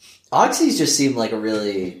 Oxys just seem a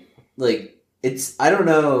really, it's, I don't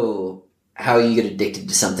know how you get addicted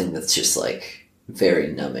to something that's just,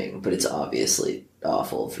 very numbing, but it's obviously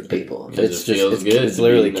awful for people. It's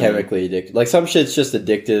literally chemically addictive. Some shit's just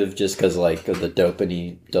addictive just because of the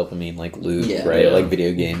dopamine loop, right? Yeah.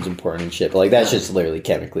 Video games and porn and shit. But that shit's literally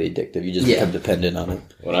chemically addictive. You just become dependent on it.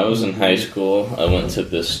 When I was in high school, I went to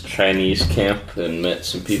this Chinese camp and met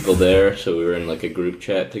some people there. So we were in a group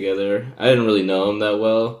chat together. I didn't really know them that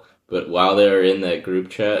well, but while they were in that group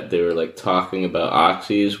chat, they were talking about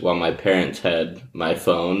oxys while my parents had my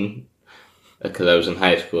phone. Because I was in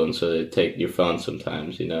high school, and so they take your phone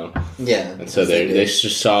sometimes, Yeah. And so they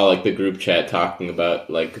just saw the group chat talking about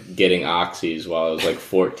getting oxys while I was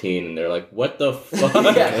 14, and they're what the fuck?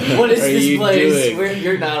 What is this place where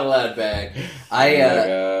you're not allowed back?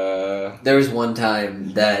 There was one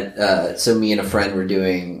time that so me and a friend were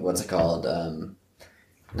doing what's it called?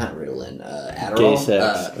 Not Ritalin, Adderall. Gay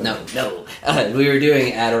sex. No. We were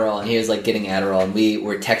doing Adderall, and he was getting Adderall, and we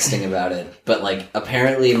were texting about it. But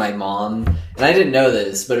apparently my mom, and I didn't know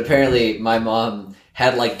this, but apparently my mom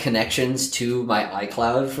had connections to my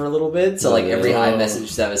iCloud for a little bit. So every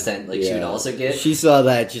iMessage that was sent, she would also get. She saw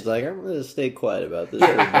that. She's I'm gonna stay quiet about this.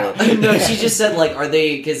 For a bit. No, she just said are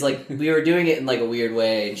they? Because we were doing it in a weird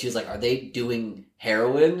way, and she was are they doing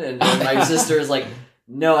heroin? And my sister was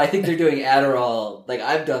no, I think they're doing Adderall.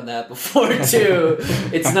 I've done that before, too.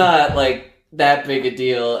 It's not, that big a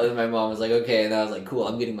deal. And my mom was okay. And I was cool,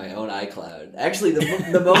 I'm getting my own iCloud. Actually,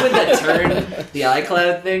 the moment that turned the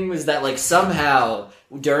iCloud thing was that, somehow,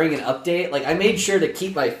 during an update, I made sure to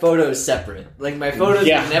keep my photos separate. My photos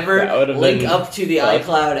would never link up to the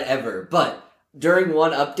iCloud ever. But during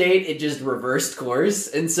one update, it just reversed course,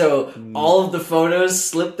 and so all of the photos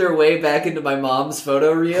slipped their way back into my mom's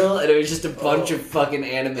photo reel, and it was just a bunch of fucking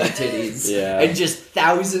anime titties. And just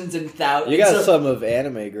thousands and thousands. You got some of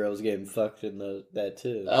anime girls getting fucked in that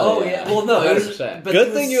too. Oh, yeah. Well, no, it was, but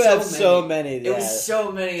good thing you have so many. It was so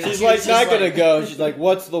many. She's not gonna go. She's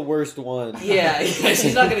what's the worst one? Yeah,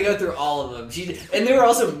 she's not gonna go through all of them. And they were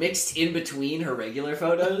also mixed in between her regular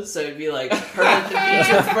photos, so it'd be her with the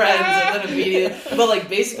featured friends, and then immediately but like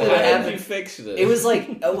basically what How did you happened. fix this? It was like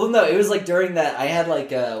it was like during that I had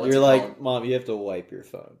like what's You're it like, called? Mom, you have to wipe your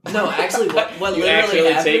phone. No, actually, what you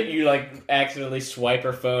literally happened. you like accidentally swipe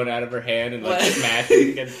her phone out of her hand and like What? smash it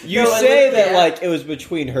against. You No, I say literally that had- like it was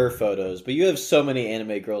between her photos, but you have so many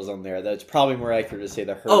anime girls on there that it's probably more accurate to say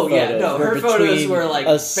that her Oh, photos yeah, no, were her photos between were, like,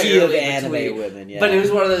 a sea of barely anime between. women. Yeah, But it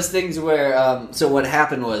was one of those things where, so what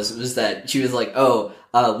happened was that she was like,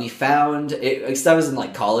 we found, because I was in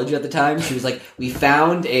like college at the time, she was like, we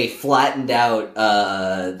found a flattened out,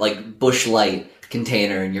 like Bush Light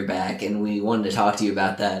container in your back, and we wanted to talk to you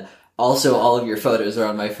about that. Also, all of your photos are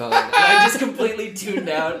on my phone. And I just completely tuned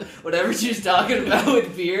out whatever she was talking about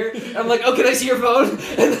with beer. And I'm like, oh, can I see your phone?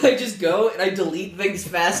 And then I just go and I delete things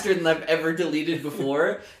faster than I've ever deleted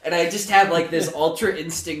before. And I just have like this ultra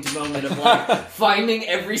instinct moment of like finding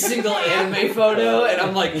every single anime photo. And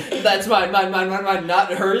I'm like, that's mine,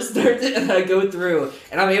 not hers. And I go through.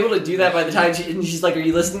 And I'm able to do that by the time she's like, are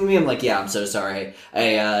you listening to me? I'm like, yeah, I'm so sorry.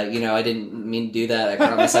 I didn't mean to do that. I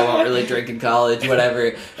promise I won't really drink in college, whatever.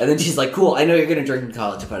 And then she's like, cool, I know you're gonna drink in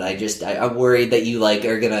college, but I'm worried that you like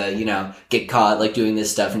are gonna, get caught like doing this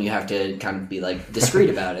stuff and you have to kind of be like discreet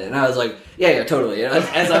about it. And I was like, yeah, totally. And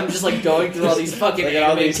as I'm just like going through all these fucking Look at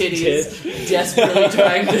all anime these titties, desperately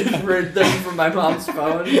trying to rid them from my mom's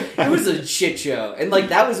phone. It was a shit show. And like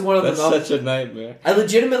that was one of That's the moments such a nightmare. I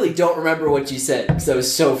legitimately don't remember what she said because I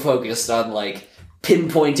was so focused on like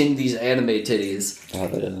pinpointing these anime titties.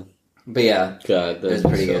 Oh, yeah. But yeah, God, It was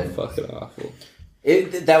that's pretty so good. fucking awful.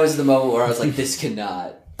 that was the moment where I was like,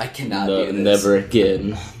 I cannot No, do this. never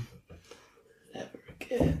again.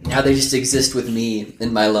 Now they just exist with me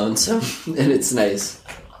in my lonesome, and it's nice.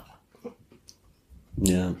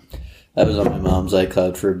 Yeah. I was on my mom's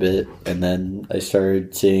iCloud for a bit, and then I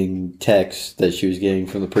started seeing texts that she was getting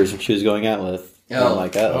from the person she was going out with. And I'm Oh.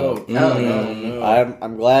 like, uh-oh. no.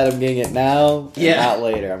 I'm glad I'm getting it now, and Yeah. not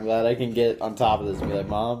later. I'm glad I can get on top of this and be like,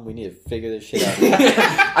 Mom, we need to figure this shit out.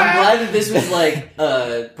 I'm glad that this was like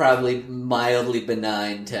probably mildly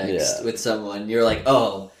benign text Yeah. with someone. You're like,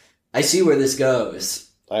 oh, I see where this goes.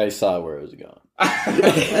 I saw where it was going.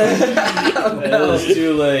 Oh, It no. was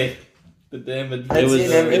too late. The damage. I've seen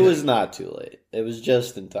everything. It was not too late. It was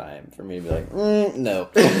just in time for me to be like, no.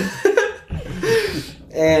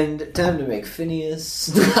 And time to make Phineas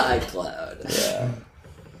iCloud. Yeah.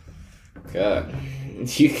 God,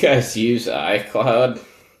 you guys use iCloud?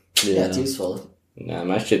 Yeah, it's useful. Nah,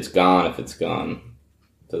 my shit's gone if it's gone.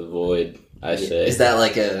 To the void, I say. Is that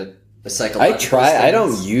like a psychological I stance?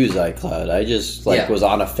 don't use iCloud. I just Yeah. was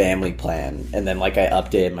on a family plan, and then I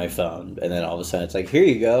updated my phone, and then all of a sudden it's like, here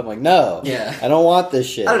you go. I'm like, no, Yeah. I don't want this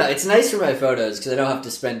shit. I don't know. It's nice for my photos because I don't have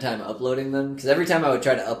to spend time uploading them. Because every time I would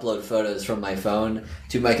try to upload photos from my phone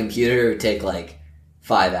to my computer, it would take like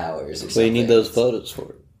 5 hours or something. So you need those photos for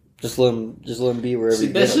it. Just let them be wherever See,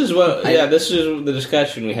 you this go. is what. I- Yeah, this is the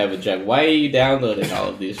discussion we have with Jack. Why are you downloading all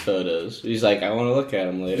of these photos? He's like, I want to look at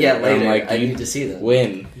them later. Yeah, And later. I'm like, I you- need to see them.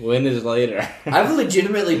 When? When is later? I've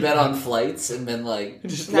legitimately been on flights and been like,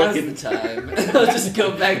 Just now's looking. the time. I'll just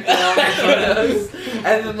go back to all my photos.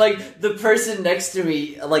 And then, like, the person next to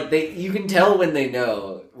me, like, you can tell when they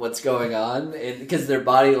know what's going on because their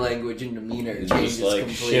body language and demeanor Just, changes like,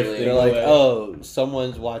 completely. shifting. They're like, away. oh,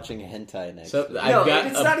 someone's watching hentai next. So to me. I've got.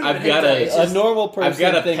 it's not even I've got hentai, it's a. just- A normal person. I've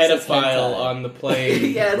got a thinks it's pedophile hentai. on the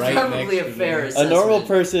plane. Yeah, it's right probably next a to fair me. A normal assessment.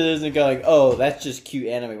 person isn't going, oh, that's just cute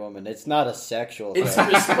anime woman. It's not a sexual It's thing.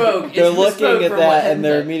 bespoke. They're It's looking bespoke at for that what and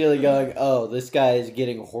they're hentai- immediately going, oh, this guy is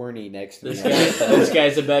getting horny next to me. This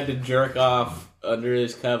guy's about to jerk off under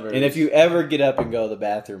his cover. And if you ever get up and go to the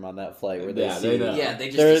bathroom on that flight where they Yeah, see they you, know. Yeah, they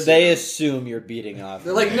just they assume. assume you're beating off.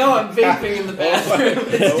 They're like, no, I'm vaping in the bathroom. What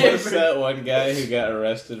It's was different. that one guy who got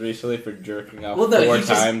arrested recently for jerking off Well, no, 4 he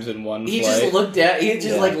just- times in one He flight? just looked at. He just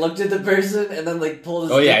Yeah. like looked at the person and then like pulled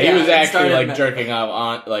his. Oh yeah, dick he out was and actually started like ma- jerking off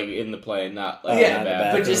on like in the plane, not like Yeah, in the but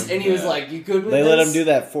bathroom. But just and he was Yeah. like, "You good with They this?" let him do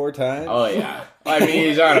that 4 times? Oh yeah, I mean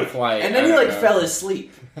he's on a flight, And then I he don't like know. fell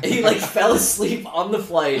asleep. He like fell asleep on the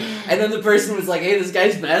flight, and then the person was like, "Hey, this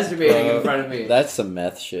guy's masturbating in front of me." That's some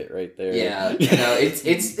meth shit right there. Yeah, no,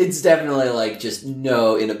 it's definitely like just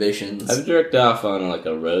no inhibitions. I've jerked off on like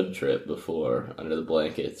a road trip before under the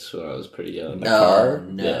blankets when I was pretty young. No, car?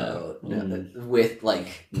 no, Yeah. no. With like,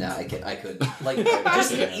 no, I couldn't. Like,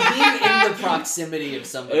 just being in the proximity of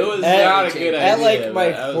somebody. It was At- not a good At idea. like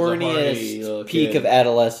my but I was a horny horniest little peak kid. of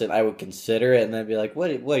adolescent, I would consider it and then be like, what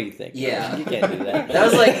do you think? Yeah. You can't do that. That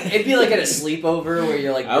was like it'd be like at a sleepover where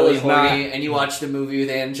you're like I really was horny not- and you watched a movie with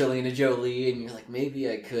Angelina Jolie and you're like maybe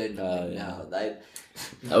I could. But Oh, like, yeah.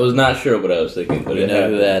 no, I was not sure what I was thinking, but We it know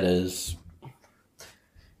who happened. that is.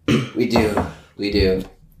 we do.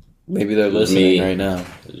 Maybe they're It was listening me. right now.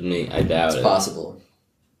 It was me. I doubt It's it. possible.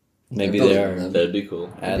 Maybe They're they building are. them. That'd be cool.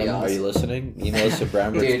 Adam, be are you awesome. listening? Email us at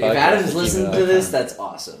brownbricks Dude, if Adam's listening to this, that's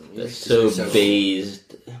awesome. That's You're so cool.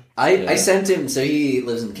 based. I sent him, so he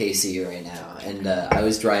lives in KC right now, and I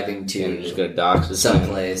was driving I'm to just gonna dox this man.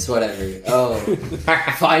 someplace, whatever. Oh,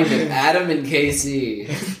 find him. Adam in KC.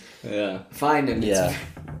 Yeah. Find him. It's Yeah.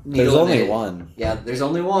 needle There's and only egg. one. Yeah, there's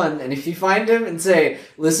only one. And if you find him and say,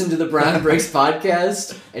 listen to the Brown Bricks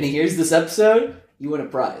podcast, and he hears this episode, you win a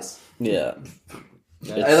prize. Yeah.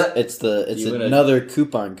 That's- It's You would- another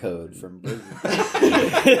coupon code from Burger King.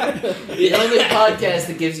 The only podcast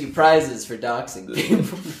that gives you prizes for doxing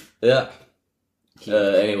people. yeah.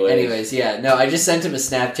 Anyways, yeah. No, I just sent him a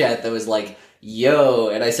Snapchat that was like, yo,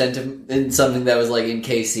 and I sent him in something that was like in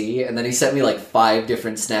KC, and then he sent me like 5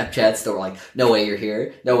 different Snapchats that were like, no way you're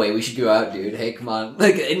here. No way, we should go out, dude. Hey, come on.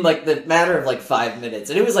 Like, in like the matter of like 5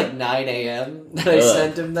 minutes. And it was like 9 a.m. that I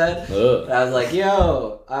sent him that. Ugh. And I was like,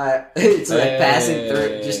 yo, it's like Hey. passing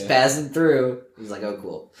through, just passing through. He's like, oh,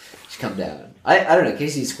 cool. Just come down. I don't know,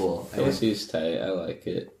 KC's cool. KC's tight. I like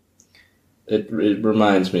it. It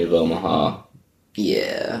reminds me of Omaha.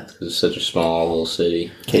 Yeah. It's such a small little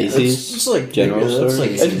city. Casey's It's like General bigger. That's Store?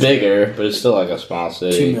 like It's bigger, but it's still like a small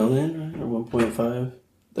 2 city. million, right? Or 1.5.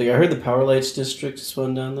 Like I heard the Power Lights district is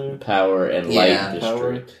one down there. Power and Yeah. light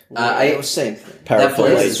Power. district. I- was same thing. That Powerful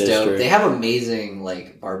place Light is dope. District. They have amazing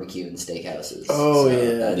like barbecue and steakhouses. Oh,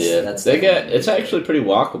 yeah. that's, Yeah, that's they got. definitely- It's actually pretty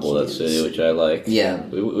walkable, that city, which I like. Yeah,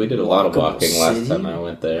 We did a lot of Walkable walking last city? time I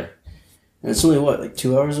went there. And it's only what, like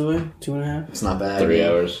 2 hours away? 2.5? it's not bad. 3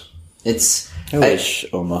 hours. It's I wish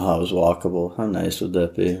Omaha was walkable. How nice would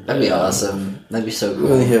that be? that'd be awesome. That'd be so We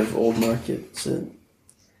only cool. have Old Market. So.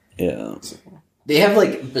 Yeah. They have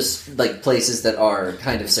like places that are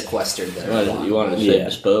kind of sequestered. That are You wanted to say Yeah.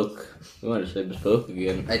 bespoke. You wanted to say bespoke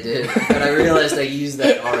again. I did, but I realized I used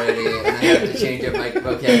that already, and I have to change up my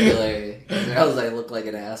vocabulary. Or else I look like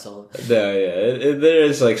an asshole. No, yeah, there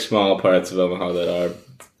is like small parts of Omaha that are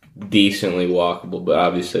decently walkable, but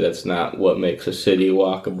obviously that's not what makes a city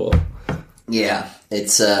walkable. Yeah,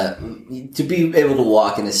 it's to be able to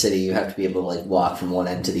walk in a city, you have to be able to like walk from one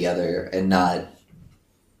end to the other, and not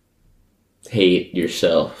Hate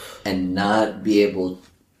yourself. be able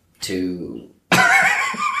to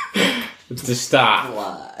To stop.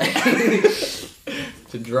 fly.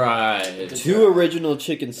 To drive. 2 original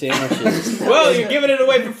chicken sandwiches. Well, you're giving it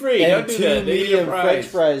away for free. and Don't do 2 that. They need a medium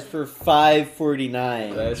French prize. fries for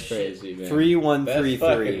 $5.49. That's crazy, man. That's 3133.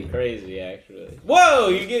 fucking crazy, actually. Whoa,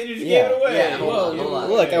 you just gave it away. Yeah, hold Whoa, on, hold on.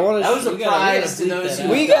 Look, I want That was a to. prize to those who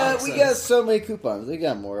We dox got us. so many coupons. They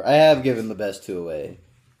got more. I have given the best 2 away.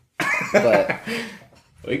 But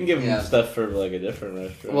We can give them Yeah. stuff for like a different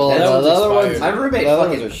restaurant. well, That the one's other expired. ones, My roommate the other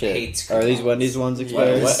fucking ones are shit. hates Are these coupons. Wendy's ones Yeah,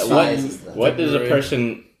 expired? what- What- what- what does a February.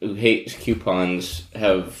 person who hates coupons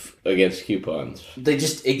have against coupons? They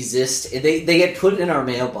just exist. They get put in our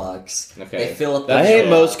mailbox. Okay. They fill up. I I the hate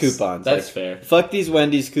mailbox. most coupons. That's Like, fair. fuck these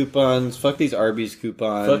Wendy's coupons. Fuck these Arby's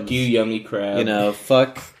coupons. Fuck you, yummy crab. You know,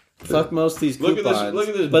 fuck most of these Look at coupons. this- look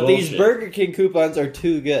at this But these bullshit. Burger King coupons are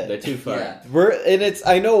too they're good. too far. Yeah. And it's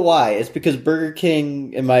I know why. It's because Burger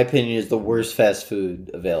King, in my opinion, is the worst fast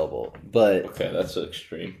food available. But Okay, that's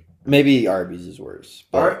extreme. maybe Arby's is worse.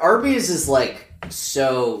 But Arby's is like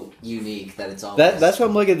so unique that it's almost that's why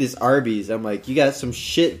I'm looking at these Arby's. I'm like, you got some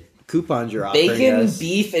shit coupons you're offering bacon, us.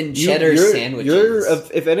 beef, and You- cheddar you're-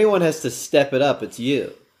 sandwiches. if anyone has to step it up, it's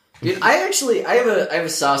you. Dude, I have a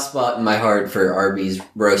soft spot in my heart for Arby's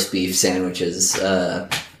roast beef sandwiches. I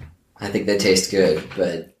think they taste good,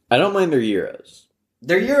 but I don't mind their gyros.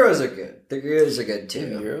 their gyros are good. Their gyros are good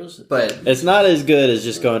too. Euros? But It's not as good as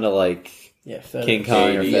just going to like Yeah, Feta. King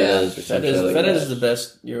Kong or Yeah. Feta's or something like Feta that. is the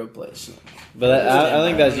best Euro place. But I don't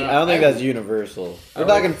think that's No, I don't think I- that's universal. We're I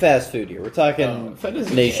talking fast food here. We're talking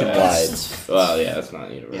Feta's nationwide. best. Well, yeah, that's not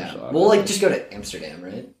yeah, universal. we'll like just go to Amsterdam,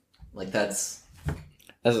 right? Like that's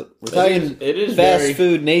We're talking It is fast very.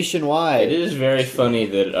 food nationwide. It is very funny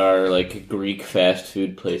that our like Greek fast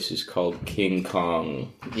food place is called King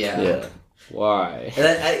Kong. yeah. Yeah, Why?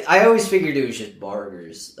 And I always figured it was just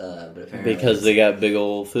burgers, but apparently because they got big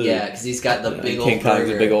old food. yeah, because he's got the big old King Kong's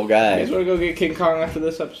burger. a big old You guy. guys want to go get King Kong after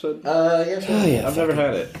this episode? Yeah, sure. Oh yeah, I've never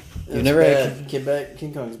had it. You've never had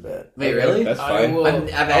King Kong's bad. Wait, really? That's I fine. will- I've I would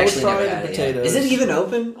actually try never the had it. Yet. potatoes. Is it even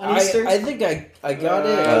open on Easter? I think I got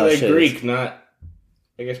it. Oh, they're shit. Greek, not.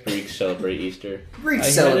 I guess Greeks celebrate Easter. Greeks I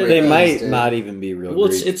had celebrate. it- They might Easter. not even be real. Well,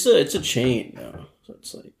 Greek. it's a chain though, so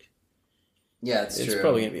it's like Yeah, it's true.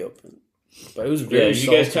 probably gonna be open. But it was very. Yeah, you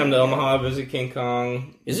guys salty. come to Omaha, visit King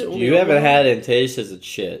Kong. Is it? only You haven't open? had it and taste says it's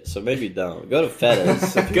shit, so maybe don't. Go to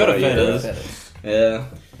Feta's. if you Go to wanna eat Feta's. it. Yeah,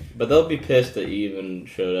 But they'll be pissed that you even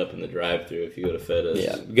showed up in the drive-thru if you go to Feta's.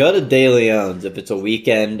 Yeah, go to De Leon's if it's a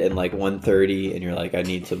weekend and like 1:30 and you're like, I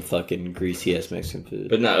need some fucking greasy ass Mexican food.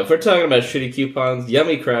 But no, if we're talking about shitty coupons,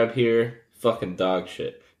 Yummy Crab here, fucking dog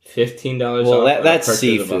shit. $15 well, off. that's on a purchase of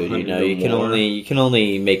seafood. You 100 know, or you can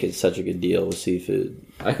only make it such a good deal with seafood.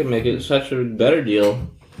 I could make it such a better deal.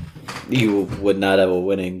 You would not have a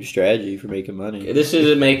winning strategy for making money. This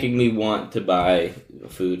isn't making me want to buy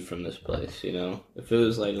food from this place, you know? If it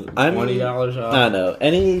was like $20 off. I don't know.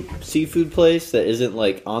 Any seafood place that isn't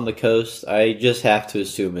like on the coast, I just have to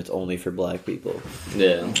assume it's only for black people.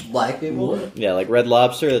 Yeah. Black people? Yeah, like Red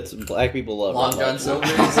Lobster, that's black people love Long Red John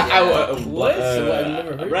Lobster. Silver's? What? I've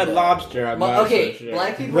never heard Red that. Lobster, I'm Well, not okay, so sure.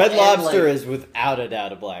 black people Red and, Lobster like, is without a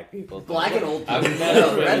doubt a black people thing. black and old people. I've never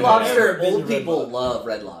No, been Red to Lobster, Red old Lobster. people love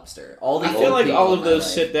Red Lobster. All the I old feel like people all in of my those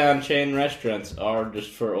life. sit-down chain restaurants are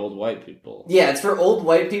just for old white people. Yeah, it's for old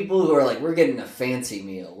white people who are like, we're getting a fancy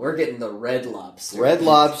meal. We're getting the Red Lobster. Red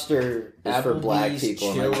Lobster is for Applebee's, black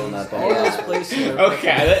people. And I will not all buy those it. places are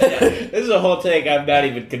Okay, this is a whole take I've not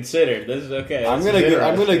even considered. This is okay. I'm This gonna is I'm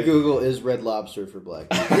gonna interesting. Google is Red Lobster for black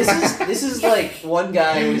people. This is like one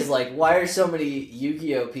guy who's like, why are so many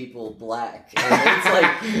Yu-Gi-Oh people black? And it's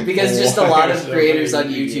like because just a lot of Why are so creators on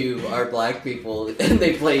many Yu-Gi-Oh? YouTube are black people and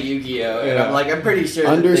they play Yu-Gi-Oh. And Yeah. I'm like, I'm pretty sure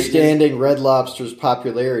that they Understanding Red Lobster's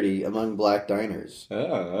popularity among black diners. Oh,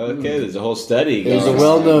 okay. There's a whole study. It is a going on.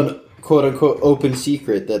 well-known quote-unquote open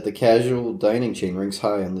secret that the casual dining chain ranks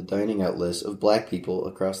high on the dining out list of black people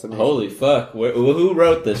across the nation. Holy fuck! Who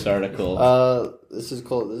wrote this article? This is a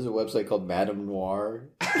website called Madame Noir.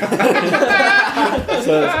 so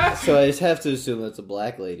I just have to assume that's a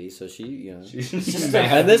black lady. So she, you know, just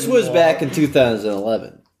and this was back in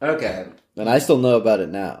 2011, Okay. and I still know about it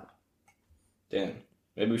now. Damn.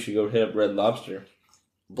 Maybe we should go hit up Red Lobster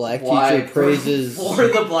Black Why? teacher praises for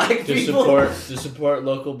the black to people. support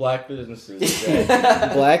local black businesses.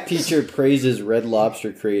 Black teacher praises Red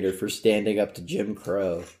Lobster creator for standing up to Jim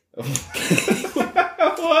Crow. What?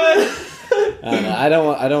 I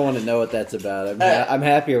don't want to know what that's about. I'm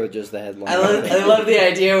happier with just the headline. I love the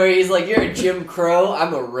idea where he's like, "You're a Jim Crow,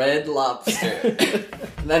 I'm a Red Lobster."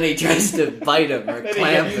 And then he tries to bite him or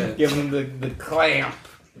clamp him. Give him the clamp.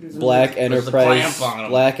 Black There's a Enterprise, clamp on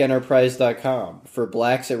 'em. blackenterprise.com. For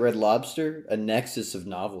blacks at Red Lobster, a nexus of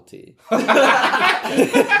novelty. A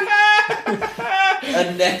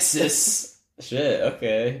nexus. Shit.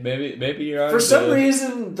 Okay. Maybe you're on. For some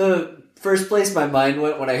reason, the first place my mind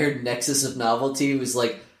went when I heard Nexus of Novelty was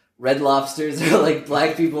like Red Lobsters are like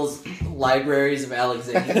black people's libraries of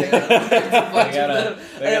Alexandria. There's a bunch got of them,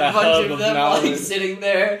 they and got a a bunch hub of of them knowledge. like sitting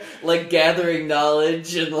there, like gathering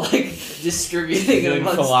knowledge and like distributing it Doing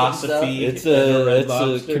amongst philosophy. It's At Red a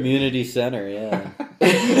Lobster. community center, yeah.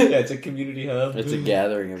 Yeah, it's a community hub. It's a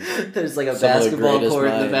gathering of themselves. There's like a Some of the basketball greatest court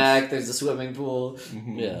in the minds. back. There's a swimming pool.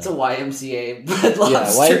 yeah. It's a YMCA Red Lobster.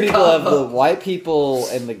 Yeah, white people have the combo. white people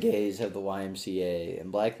and the gays have the YMCA,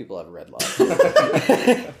 and black people have Red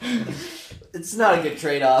Lobster. It's not a good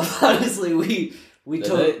trade off. Honestly, we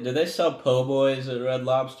took. Do they sell po' boys at Red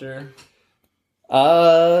Lobster?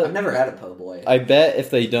 I've never had a po' boy. I bet if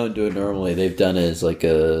they don't do it normally, they've done it as like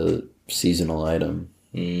a seasonal item.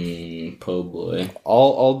 Po' boy.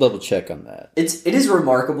 I'll double check on that. It is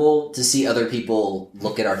remarkable to see other people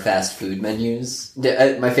look at our fast food menus.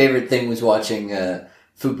 My favorite thing was watching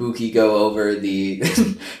Fubuki go over the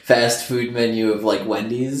fast food menu of like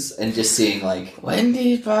Wendy's and just seeing like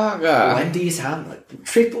Wendy's burger. Wendy's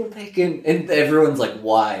triple bacon, and everyone's like,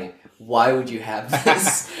 why? Why would you have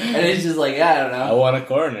this? And it's just like, I don't I know. want a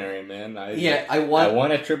coronary, man. I I want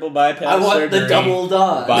want a triple bypass I want surgery the double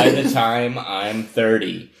dog. by the time I'm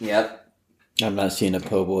 30. Yep. I'm not seeing a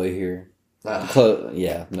po' boy here. Ugh.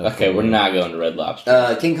 Yeah. No Okay, po' we're boy. not going to Red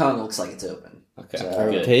Lobster. King Kong looks like it's open. Okay,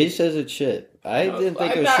 So- good. Tage says it's shit. I didn't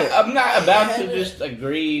think it was shit. I'm not about to just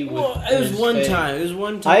agree with. Well, it was his one take. time. It was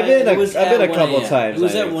one time. I've been It was I've been at a couple 1 a.m. times. It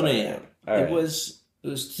was I at think, 1 but- a.m. All right. It was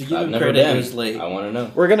to give I've him never credit. been. It was late. I want to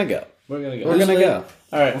know. We're gonna go. We're gonna go. We're gonna late. go.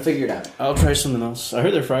 All right. We'll figure it out. I'll try something else. I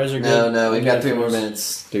heard their fries are No, good. no, we've got 3 more fries.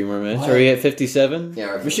 minutes. 3 more minutes. What? Are we at 57? Yeah,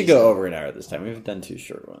 we're at we should 57. go over an hour this time. We've done 2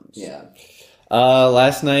 short ones. Yeah.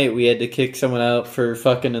 Last night we had to kick someone out for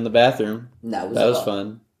fucking in the bathroom. That was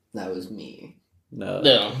fun. That was me. No.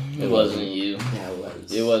 No, it wasn't you. Yeah, it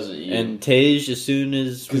was. It wasn't you. And Tage, as soon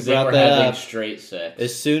as we because they brought were that having up, straight sex.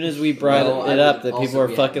 as soon as we brought No, I it up would that people also were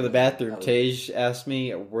be fucking in the having- bathroom, I would- Tage asked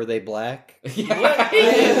me, were they black?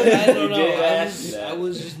 I don't know. did I ask was, that. I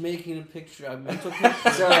was just making a picture. A mental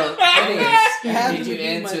picture. So, Happened anyways, did you to be my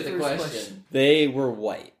answer the first question? question. They were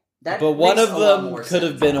white. That But one makes of a lot them more could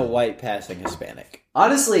have sense. been a white passing Hispanic.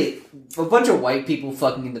 Honestly, a bunch of white people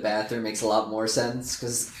fucking in the bathroom makes a lot more sense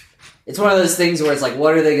because it's one of those things where it's like,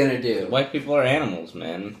 what are they gonna do? White people are animals,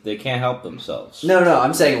 man. They can't help themselves. No,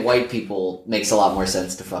 I'm saying white people makes a lot more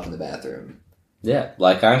sense to fuck in the bathroom. Yeah,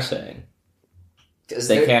 like I'm saying.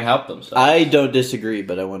 They can't help themselves. I don't disagree,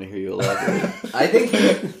 but I want to hear you elaborate. I think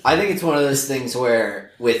it's one of those things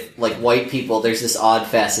where with like white people, there's this odd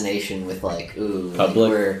fascination with like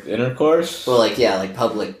public intercourse. Well, like yeah, like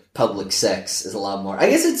public sex is a lot more. I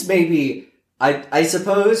guess it's maybe I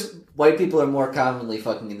suppose white people are more commonly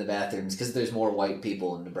fucking in the bathrooms because there's more white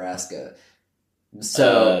people in Nebraska.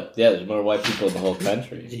 So yeah, there's more white people in the whole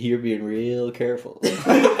country. You're being real careful.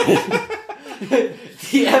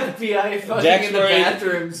 The FBI fucking in the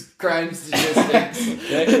bathrooms crime statistics.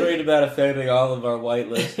 Jack's worried about offending all of our white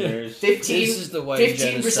listeners.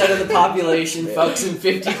 15% of the population fucks in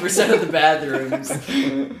 50% of the bathrooms.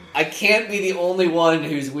 I can't be the only one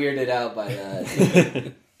who's weirded out by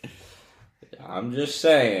that. I'm just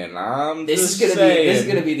saying. This is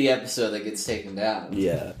gonna be the episode that gets taken down.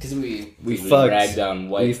 Yeah, because we ragged on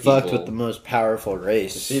white. We people. fucked with the most powerful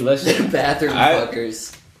race. See, listen, bathroom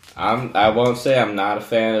fuckers. I won't say I'm not a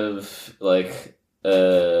fan of like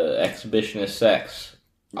exhibitionist sex.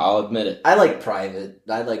 I'll admit it. I like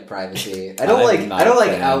privacy. I don't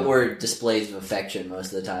like outward displays of affection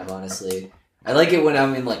most of the time, honestly. I like it when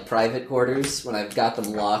I'm in like private quarters, when I've got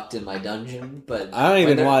them locked in my dungeon, but I don't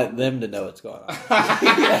even want them to know what's going on.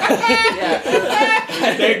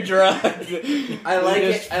 They're drugged. I like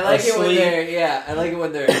it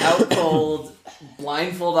when they're out cold,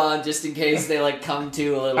 blindfold on just in case they like come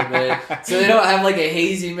to a little bit. So they don't have like a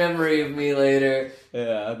hazy memory of me later.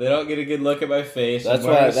 Yeah, they don't get a good look at my face. That's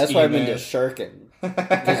why I'm into shirking.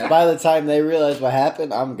 Because by the time they realize what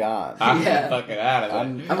happened, I'm gone. I'm fucking out of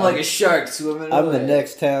it. I'm like a shark swimming away. I'm the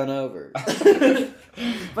next town over.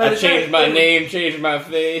 I changed my name, changed my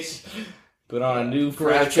face, put on a new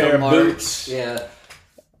fresh pair of boots. Yeah.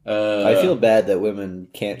 I feel bad that women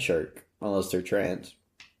can't shirk unless they're trans.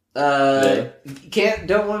 Don't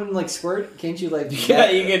women like squirt? Can't you like?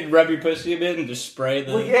 Yeah, you can rub your pussy a bit and just spray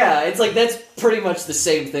the. Well, yeah, it's like that's pretty much the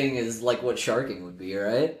same thing as like what sharking would be,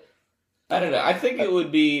 right? I don't know. I think it would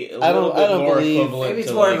be a little bit more equivalent. Maybe it's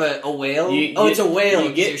to more like, of a whale. It's a whale.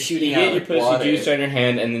 You get your pussy water. juice on your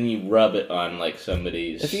hand and then you rub it on like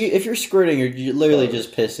somebody's. If you're squirting, you're literally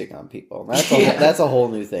just pissing on people. That's a whole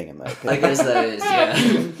new thing in my opinion. I guess that is. Yeah,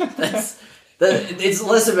 it's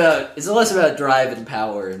less about drive and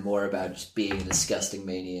power and more about just being a disgusting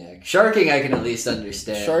maniac. Sharking, I can at least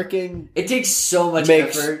understand. Sharking, it takes so much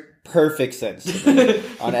makes effort. Perfect sense to me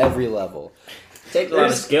on every level. Takes a lot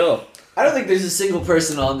of skill. I don't think there's a single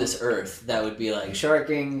person on this earth that would be like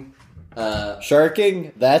sharking.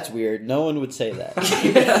 Sharking? That's weird. No one would say that.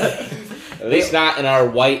 At least not in our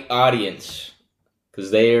white audience.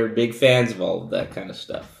 Because they are big fans of all of that kind of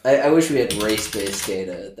stuff. I wish we had race-based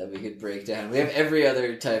data that we could break down. We have every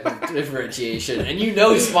other type of differentiation, and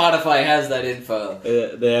Spotify has that info.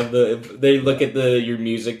 They look at your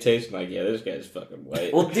music taste and like, yeah, this guy's fucking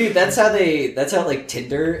white. Well, dude, that's how like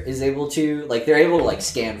Tinder is able to like they're able to like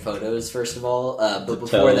scan photos first of all, but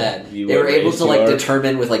before that they were able to like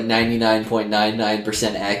determine with like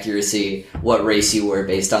 99.99% accuracy what race you were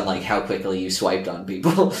based on like how quickly you swiped on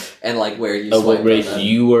people and like where you swiped. What race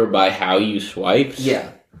you were by how you swiped? Yeah.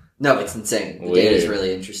 No, it's insane. The data is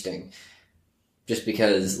really interesting. Just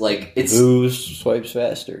because, like, it's... Who swipes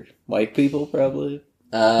faster? White people, probably?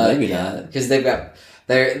 Maybe not. Because they've got...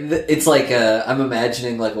 It's like I'm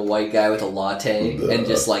imagining like a white guy with a latte and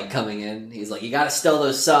just like coming in. He's like, "You got to steal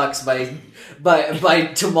those socks by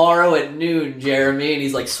tomorrow at noon, Jeremy." And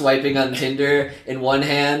he's like swiping on Tinder in one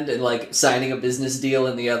hand and like signing a business deal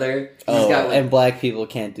in the other. And black people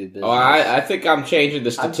can't do business. Oh, I think I'm changing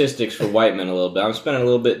the statistics for white men a little bit. I'm spending a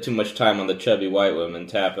little bit too much time on the chubby white women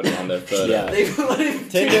tapping on their photos. Yeah.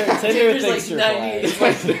 Tinder thinks you're black.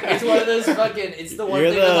 It's one of those fucking. It's the one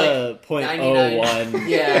you're thing the with like 0.01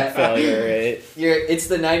 failure rate. It's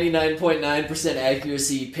the 99.9%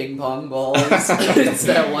 accuracy ping pong balls. It's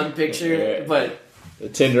that one picture, but. The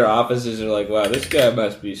Tinder offices are like, wow, this guy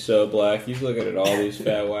must be so black. He's looking at all these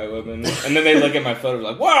fat white women. And then they look at my photo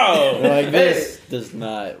like, whoa! Like, this does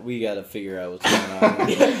not... We gotta figure out what's going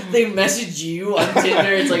on. They message you on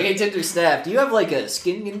Tinder. It's like, hey, Tinder staff, do you have like a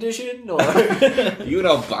skin condition? Or you an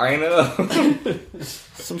albino?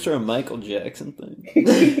 Some sort of Michael Jackson thing.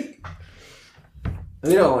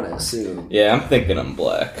 We don't want to assume. Yeah, I'm thinking I'm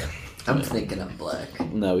black. I'm thinking I'm black.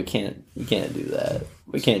 No, we can't do that.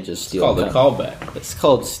 We can't just steal. It's called a callback. It's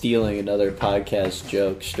called stealing another podcast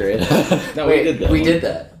joke straight up. No, we did that. We did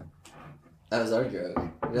that. That was our joke,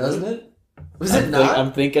 wasn't it? Was it not?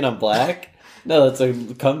 I'm thinking I'm black. No, it's a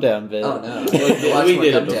come down bit. Oh no, we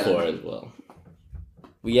did it before as well.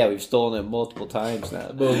 we've stolen it multiple times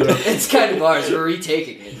now. It's kind of ours. We're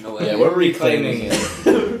retaking it in a way. Yeah, we're reclaiming it.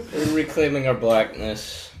 We're reclaiming our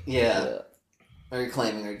blackness. Yeah. We're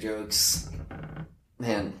reclaiming our jokes.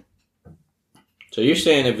 Man. So you're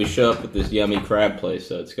saying if we show up at this yummy crab place,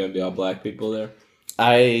 so it's going to be all black people there?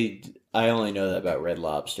 I only know that about Red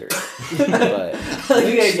Lobster. But I like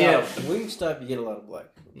the idea. Wingstop, you get a lot of black.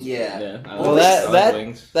 Yeah. Yeah. I well, like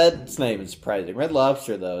wings. that's not even surprising. Red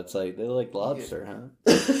Lobster though, it's like they like lobster, huh?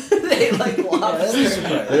 They like lobster.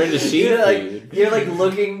 They're into seafood. You're like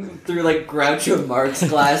looking through like Groucho Marx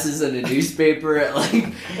glasses and a newspaper at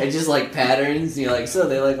just like patterns. And you're like, so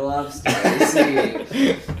they like lobster. I see.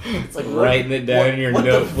 It's like Writing it down in your what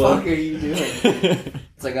notebook. What the fuck are you doing?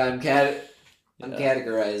 It's like I'm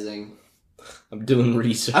categorizing. I'm doing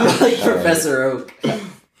research. I'm like Professor Oak.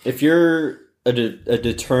 If you're a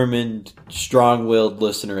determined, strong-willed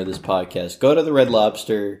listener of this podcast, go to the Red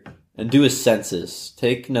Lobster and do a census.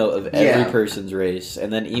 Take note of every person's race,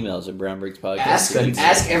 and then emails at brownbrickspodcast.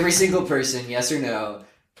 Ask every single person, yes or no.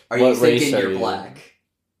 Are you What race thinking are you're you? black?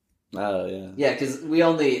 Oh, yeah. Yeah, because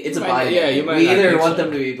it's a might- binary. yeah, you might we not either think want so.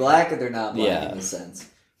 them to be black or they're not black Yeah. in this sense.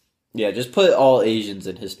 Yeah, just put all Asians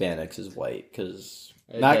and Hispanics as white, because...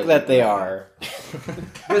 Not that they are.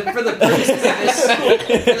 But for the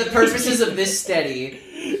purposes of this study,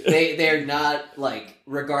 they're not like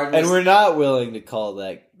regardless. And we're not willing to call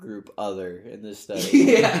that group other in this study.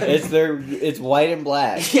 Yeah. It's white and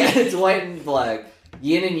black. Yeah, it's white and black,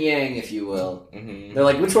 yin and yang, if you will. Mm-hmm. They're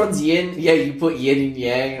like, which one's yin? Yeah, you put yin and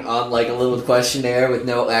yang on like a little questionnaire with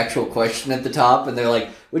no actual question at the top, and they're like,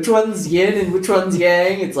 which one's yin and which one's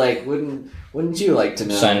yang? It's like, wouldn't you like to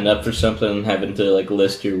know? Signing up for something and having to like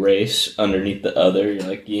list your race underneath the other. You're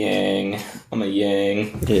like, yang. I'm a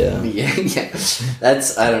yang. Yeah. Yeah.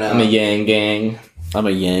 That's, I don't know. I'm a yang gang. I'm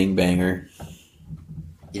a yang banger.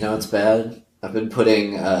 You know what's bad? I've been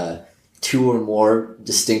putting 2 or more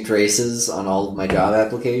distinct races on all of my job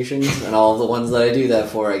applications, and all of the ones that I do that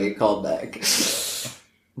for, I get called back.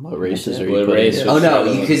 What races are What you putting race in? Oh was-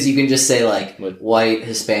 no, because you can just say like What? white,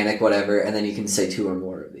 Hispanic, whatever, and then you can say 2 or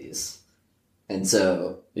more of these. And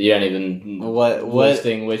so, You aren't even What-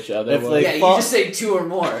 listing which other if, one. like, yeah, you fall- just say 2 or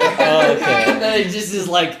more. Oh, okay. And then it just is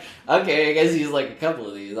like, okay, I guess he's like a couple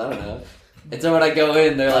of these. I don't know. And so when I go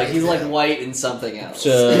in, they're like, he's like white and something else.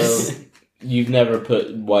 So you've never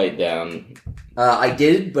put white down. I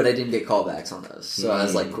did, but I didn't get callbacks on those. So I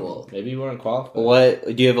was like, cool. Maybe you weren't qualified.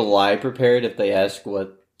 What do you have a lie prepared if they ask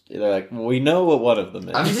what? They're like, well, we know what one of them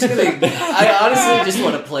is. I'm just gonna. I honestly just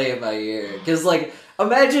want to play it by ear because, like,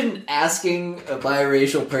 imagine asking a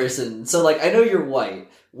biracial person. So, like, I know you're white.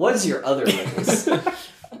 What's your other race?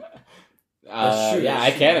 That's true. Yeah,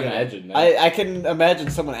 I can't imagine that. I can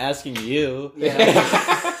imagine someone asking you.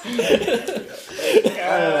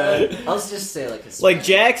 I'll just say like Hispanic. Like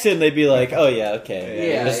Jackson, they'd be like, "Oh yeah,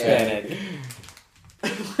 okay, Yeah, Hispanic."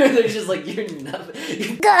 Where they're just like you're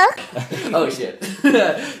nothing. Oh shit!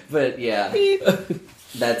 But yeah,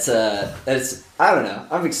 that's I don't know.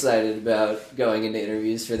 I'm excited about going into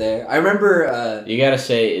interviews for there. I remember. You gotta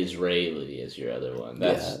say Israeli as your other one.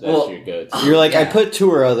 That's Well, your go-to. You're like, I Yeah. put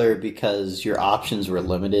 2 or other because your options were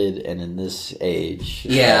limited, and in this age,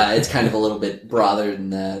 Yeah, it's kind of a little bit broader than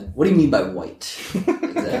that. What do you mean by white?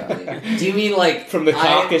 Exactly. Do you mean like From the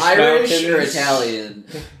Caucasus Irish or Mountains? Italian?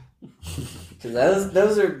 Because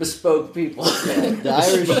those are bespoke people. the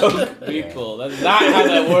Irish Bespoke people. That's not how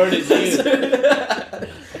that word is used.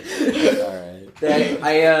 All right.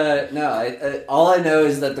 All I know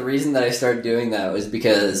is that the reason that I started doing that was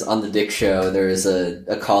because on the Dick Show there was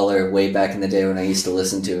a caller way back in the day when I used to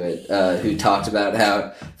listen to it who talked about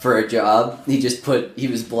how for a job he just put he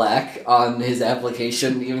was black on his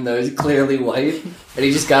application even though he's clearly white and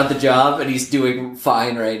he just got the job and he's doing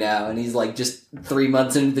fine right now and he's like just 3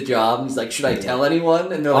 months into the job and he's like, should I tell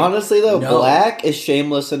anyone? And they're like, Honestly, though, no. black is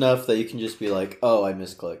shameless enough that you can just be like, "Oh, I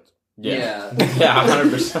misclicked." Yeah. Yeah,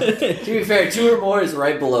 100%. To be fair, 2 or more is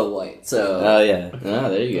right below white, so Oh yeah, Ah,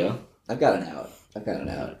 there you go. I've got an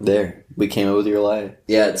out. there. We came up with your lie.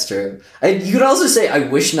 Yeah, it's true. You could also say, I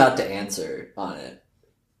wish not to answer on it.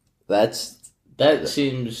 That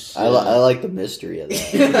seems... I like the mystery of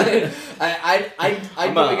that. I'd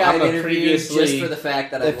I'm put a- a guy I'm in a interviews just previously- for the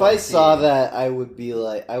fact that If I saw that, I would be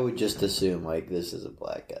like, I would just assume like this is a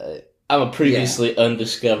black guy. I'm a previously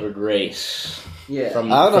undiscovered race. Yeah.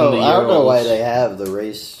 From, I don't from know. the I don't know why Urals. they have the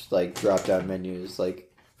race like drop down menus.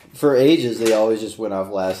 Like for ages, they always just went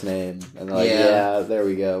off last name, and they're like, Yeah. yeah, there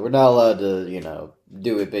we go. We're not allowed to,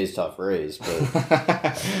 do it based off race, but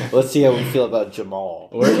let's see how we feel about Jamal.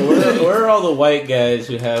 Where are all the white guys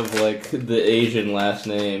who have, like, the Asian last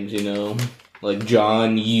names, Like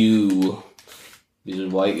John Yu. He's a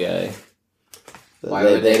white guy. Why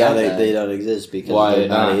would they have that? They don't exist because Why they're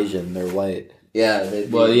not not? Asian. They're white. Yeah.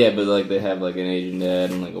 Well, yeah, but like they have like an Asian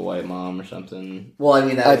dad and like a white mom or something. Well, I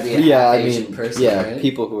mean that would be a half Asian person, right?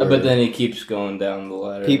 people who are But then he keeps going down the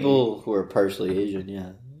ladder. people who are partially Asian.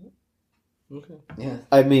 Yeah, Okay. Yeah.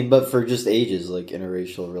 I mean, but for just ages, like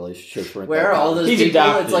interracial relationships weren't. Where that are all common. those He's people?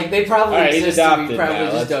 adopted. It's like they probably All right, he's exist. And adopted we probably now.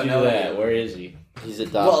 just Let's don't do know that. it. Where is he? He's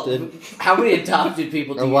adopted. Well, how many adopted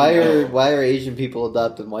people do Or you why know? are Asian people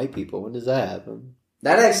adopting white people? When does that happen?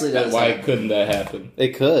 That actually does. Why happen. couldn't that happen?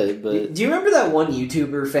 It could, but Do you remember that one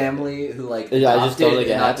YouTuber family who like Yeah, I just don't adopted think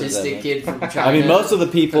it an happens that autistic much. kid from China? I mean, most of the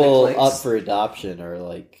people clicks? up for adoption are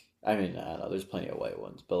like. I mean, I don't know. There's plenty of white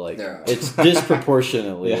ones, but like There are. it's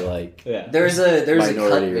disproportionately Yeah. like. Yeah. There's a cut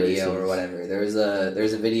Minority video races. or whatever. There's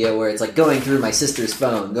a video where it's like going through my sister's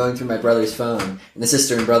phone, going through my brother's phone, and the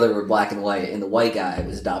sister and brother were black and white, and the white guy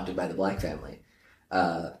was adopted by the black family.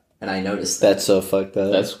 And I noticed that. That's so fucked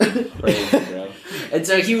up. That's crazy, bro. And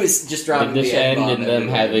so he was just dropping Did this the N-bomb end in them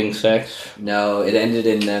everywhere. having sex? No, it ended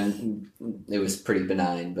in them. It was pretty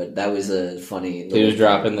benign, but that was a funny. He was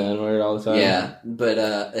dropping the N word all the time. Yeah, but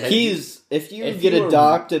If you If get you were-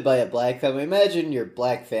 adopted by a black family, imagine your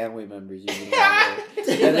black family members using that word.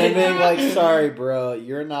 And then being like, sorry, bro,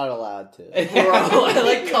 you're not allowed to. bro. I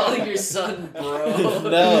like calling your son bro.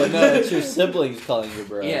 no, it's your siblings calling you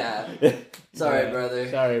bro. Yeah. Sorry, Yeah. brother.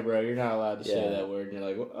 Sorry, bro. You're not allowed to say Yeah. that word. And you're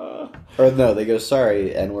like, Or no, they go,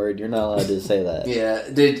 sorry, N-word, you're not allowed to say that. Yeah,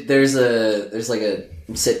 dude. There's like a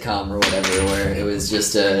sitcom or whatever where it was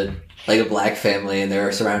just a black family and they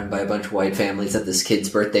were surrounded by a bunch of white families at this kid's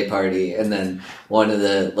birthday party, and then one of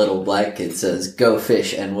the little black kids says "Go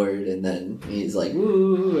fish N-word," and then he's like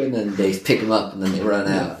 "Woo," and then they pick him up and then they run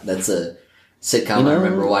out. That's a sitcom You know- I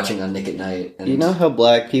remember watching on Nick at Night. And You know how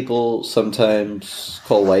black people sometimes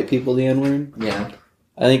call white people the N-word? yeah,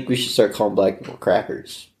 I think we should start calling black people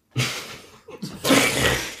crackers.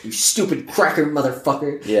 you stupid cracker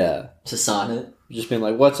motherfucker Yeah. to Sonnet. Just being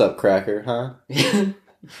like, what's up, cracker, huh?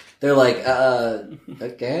 They're like,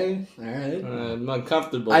 okay, all right. I'm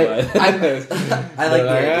uncomfortable I- by that. I like the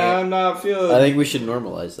They're idea. I'm not feeling. I think we should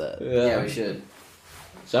normalize that. Yeah, we should.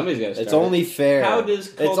 Somebody's got to start. It's only fair. How does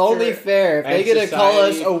It's culture only fair. If and they're going to call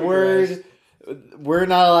us society a word we're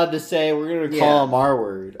not allowed to say, we're going to call Yeah. them our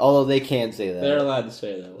word. Although they can say that. They're allowed to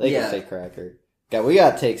say that. They Yeah. can say cracker. God, we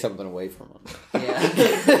got to take something away from them.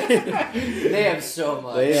 Yeah. They have so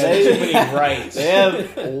much. They- They have too many rights. They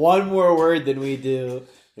have one more word than we do,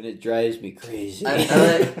 and it drives me crazy.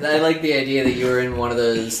 I like the idea that you were in one of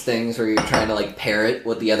those things where you're trying to like parrot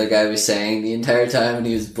what the other guy was saying the entire time, and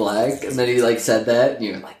he was black, and then he like said that, and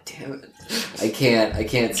you're like, damn it, I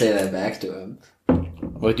can't say that back to him.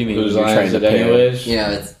 What do you mean? Whose you're line trying is to it parrot? anyways?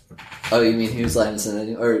 Yeah, it's. Oh, you mean whose line is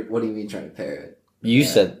it? Or what do you mean trying to parrot? You Yeah.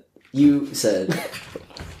 said. You said.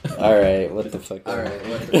 All right, what the fuck? All right.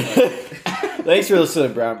 What the fuck? Thanks for listening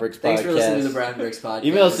to Brown Bricks Podcast. Thanks for listening to the Brown Bricks podcast.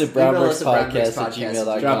 Email us at Email us at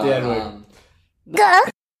brownbrickspodcast@gmail.com. Drop the N-word. Um,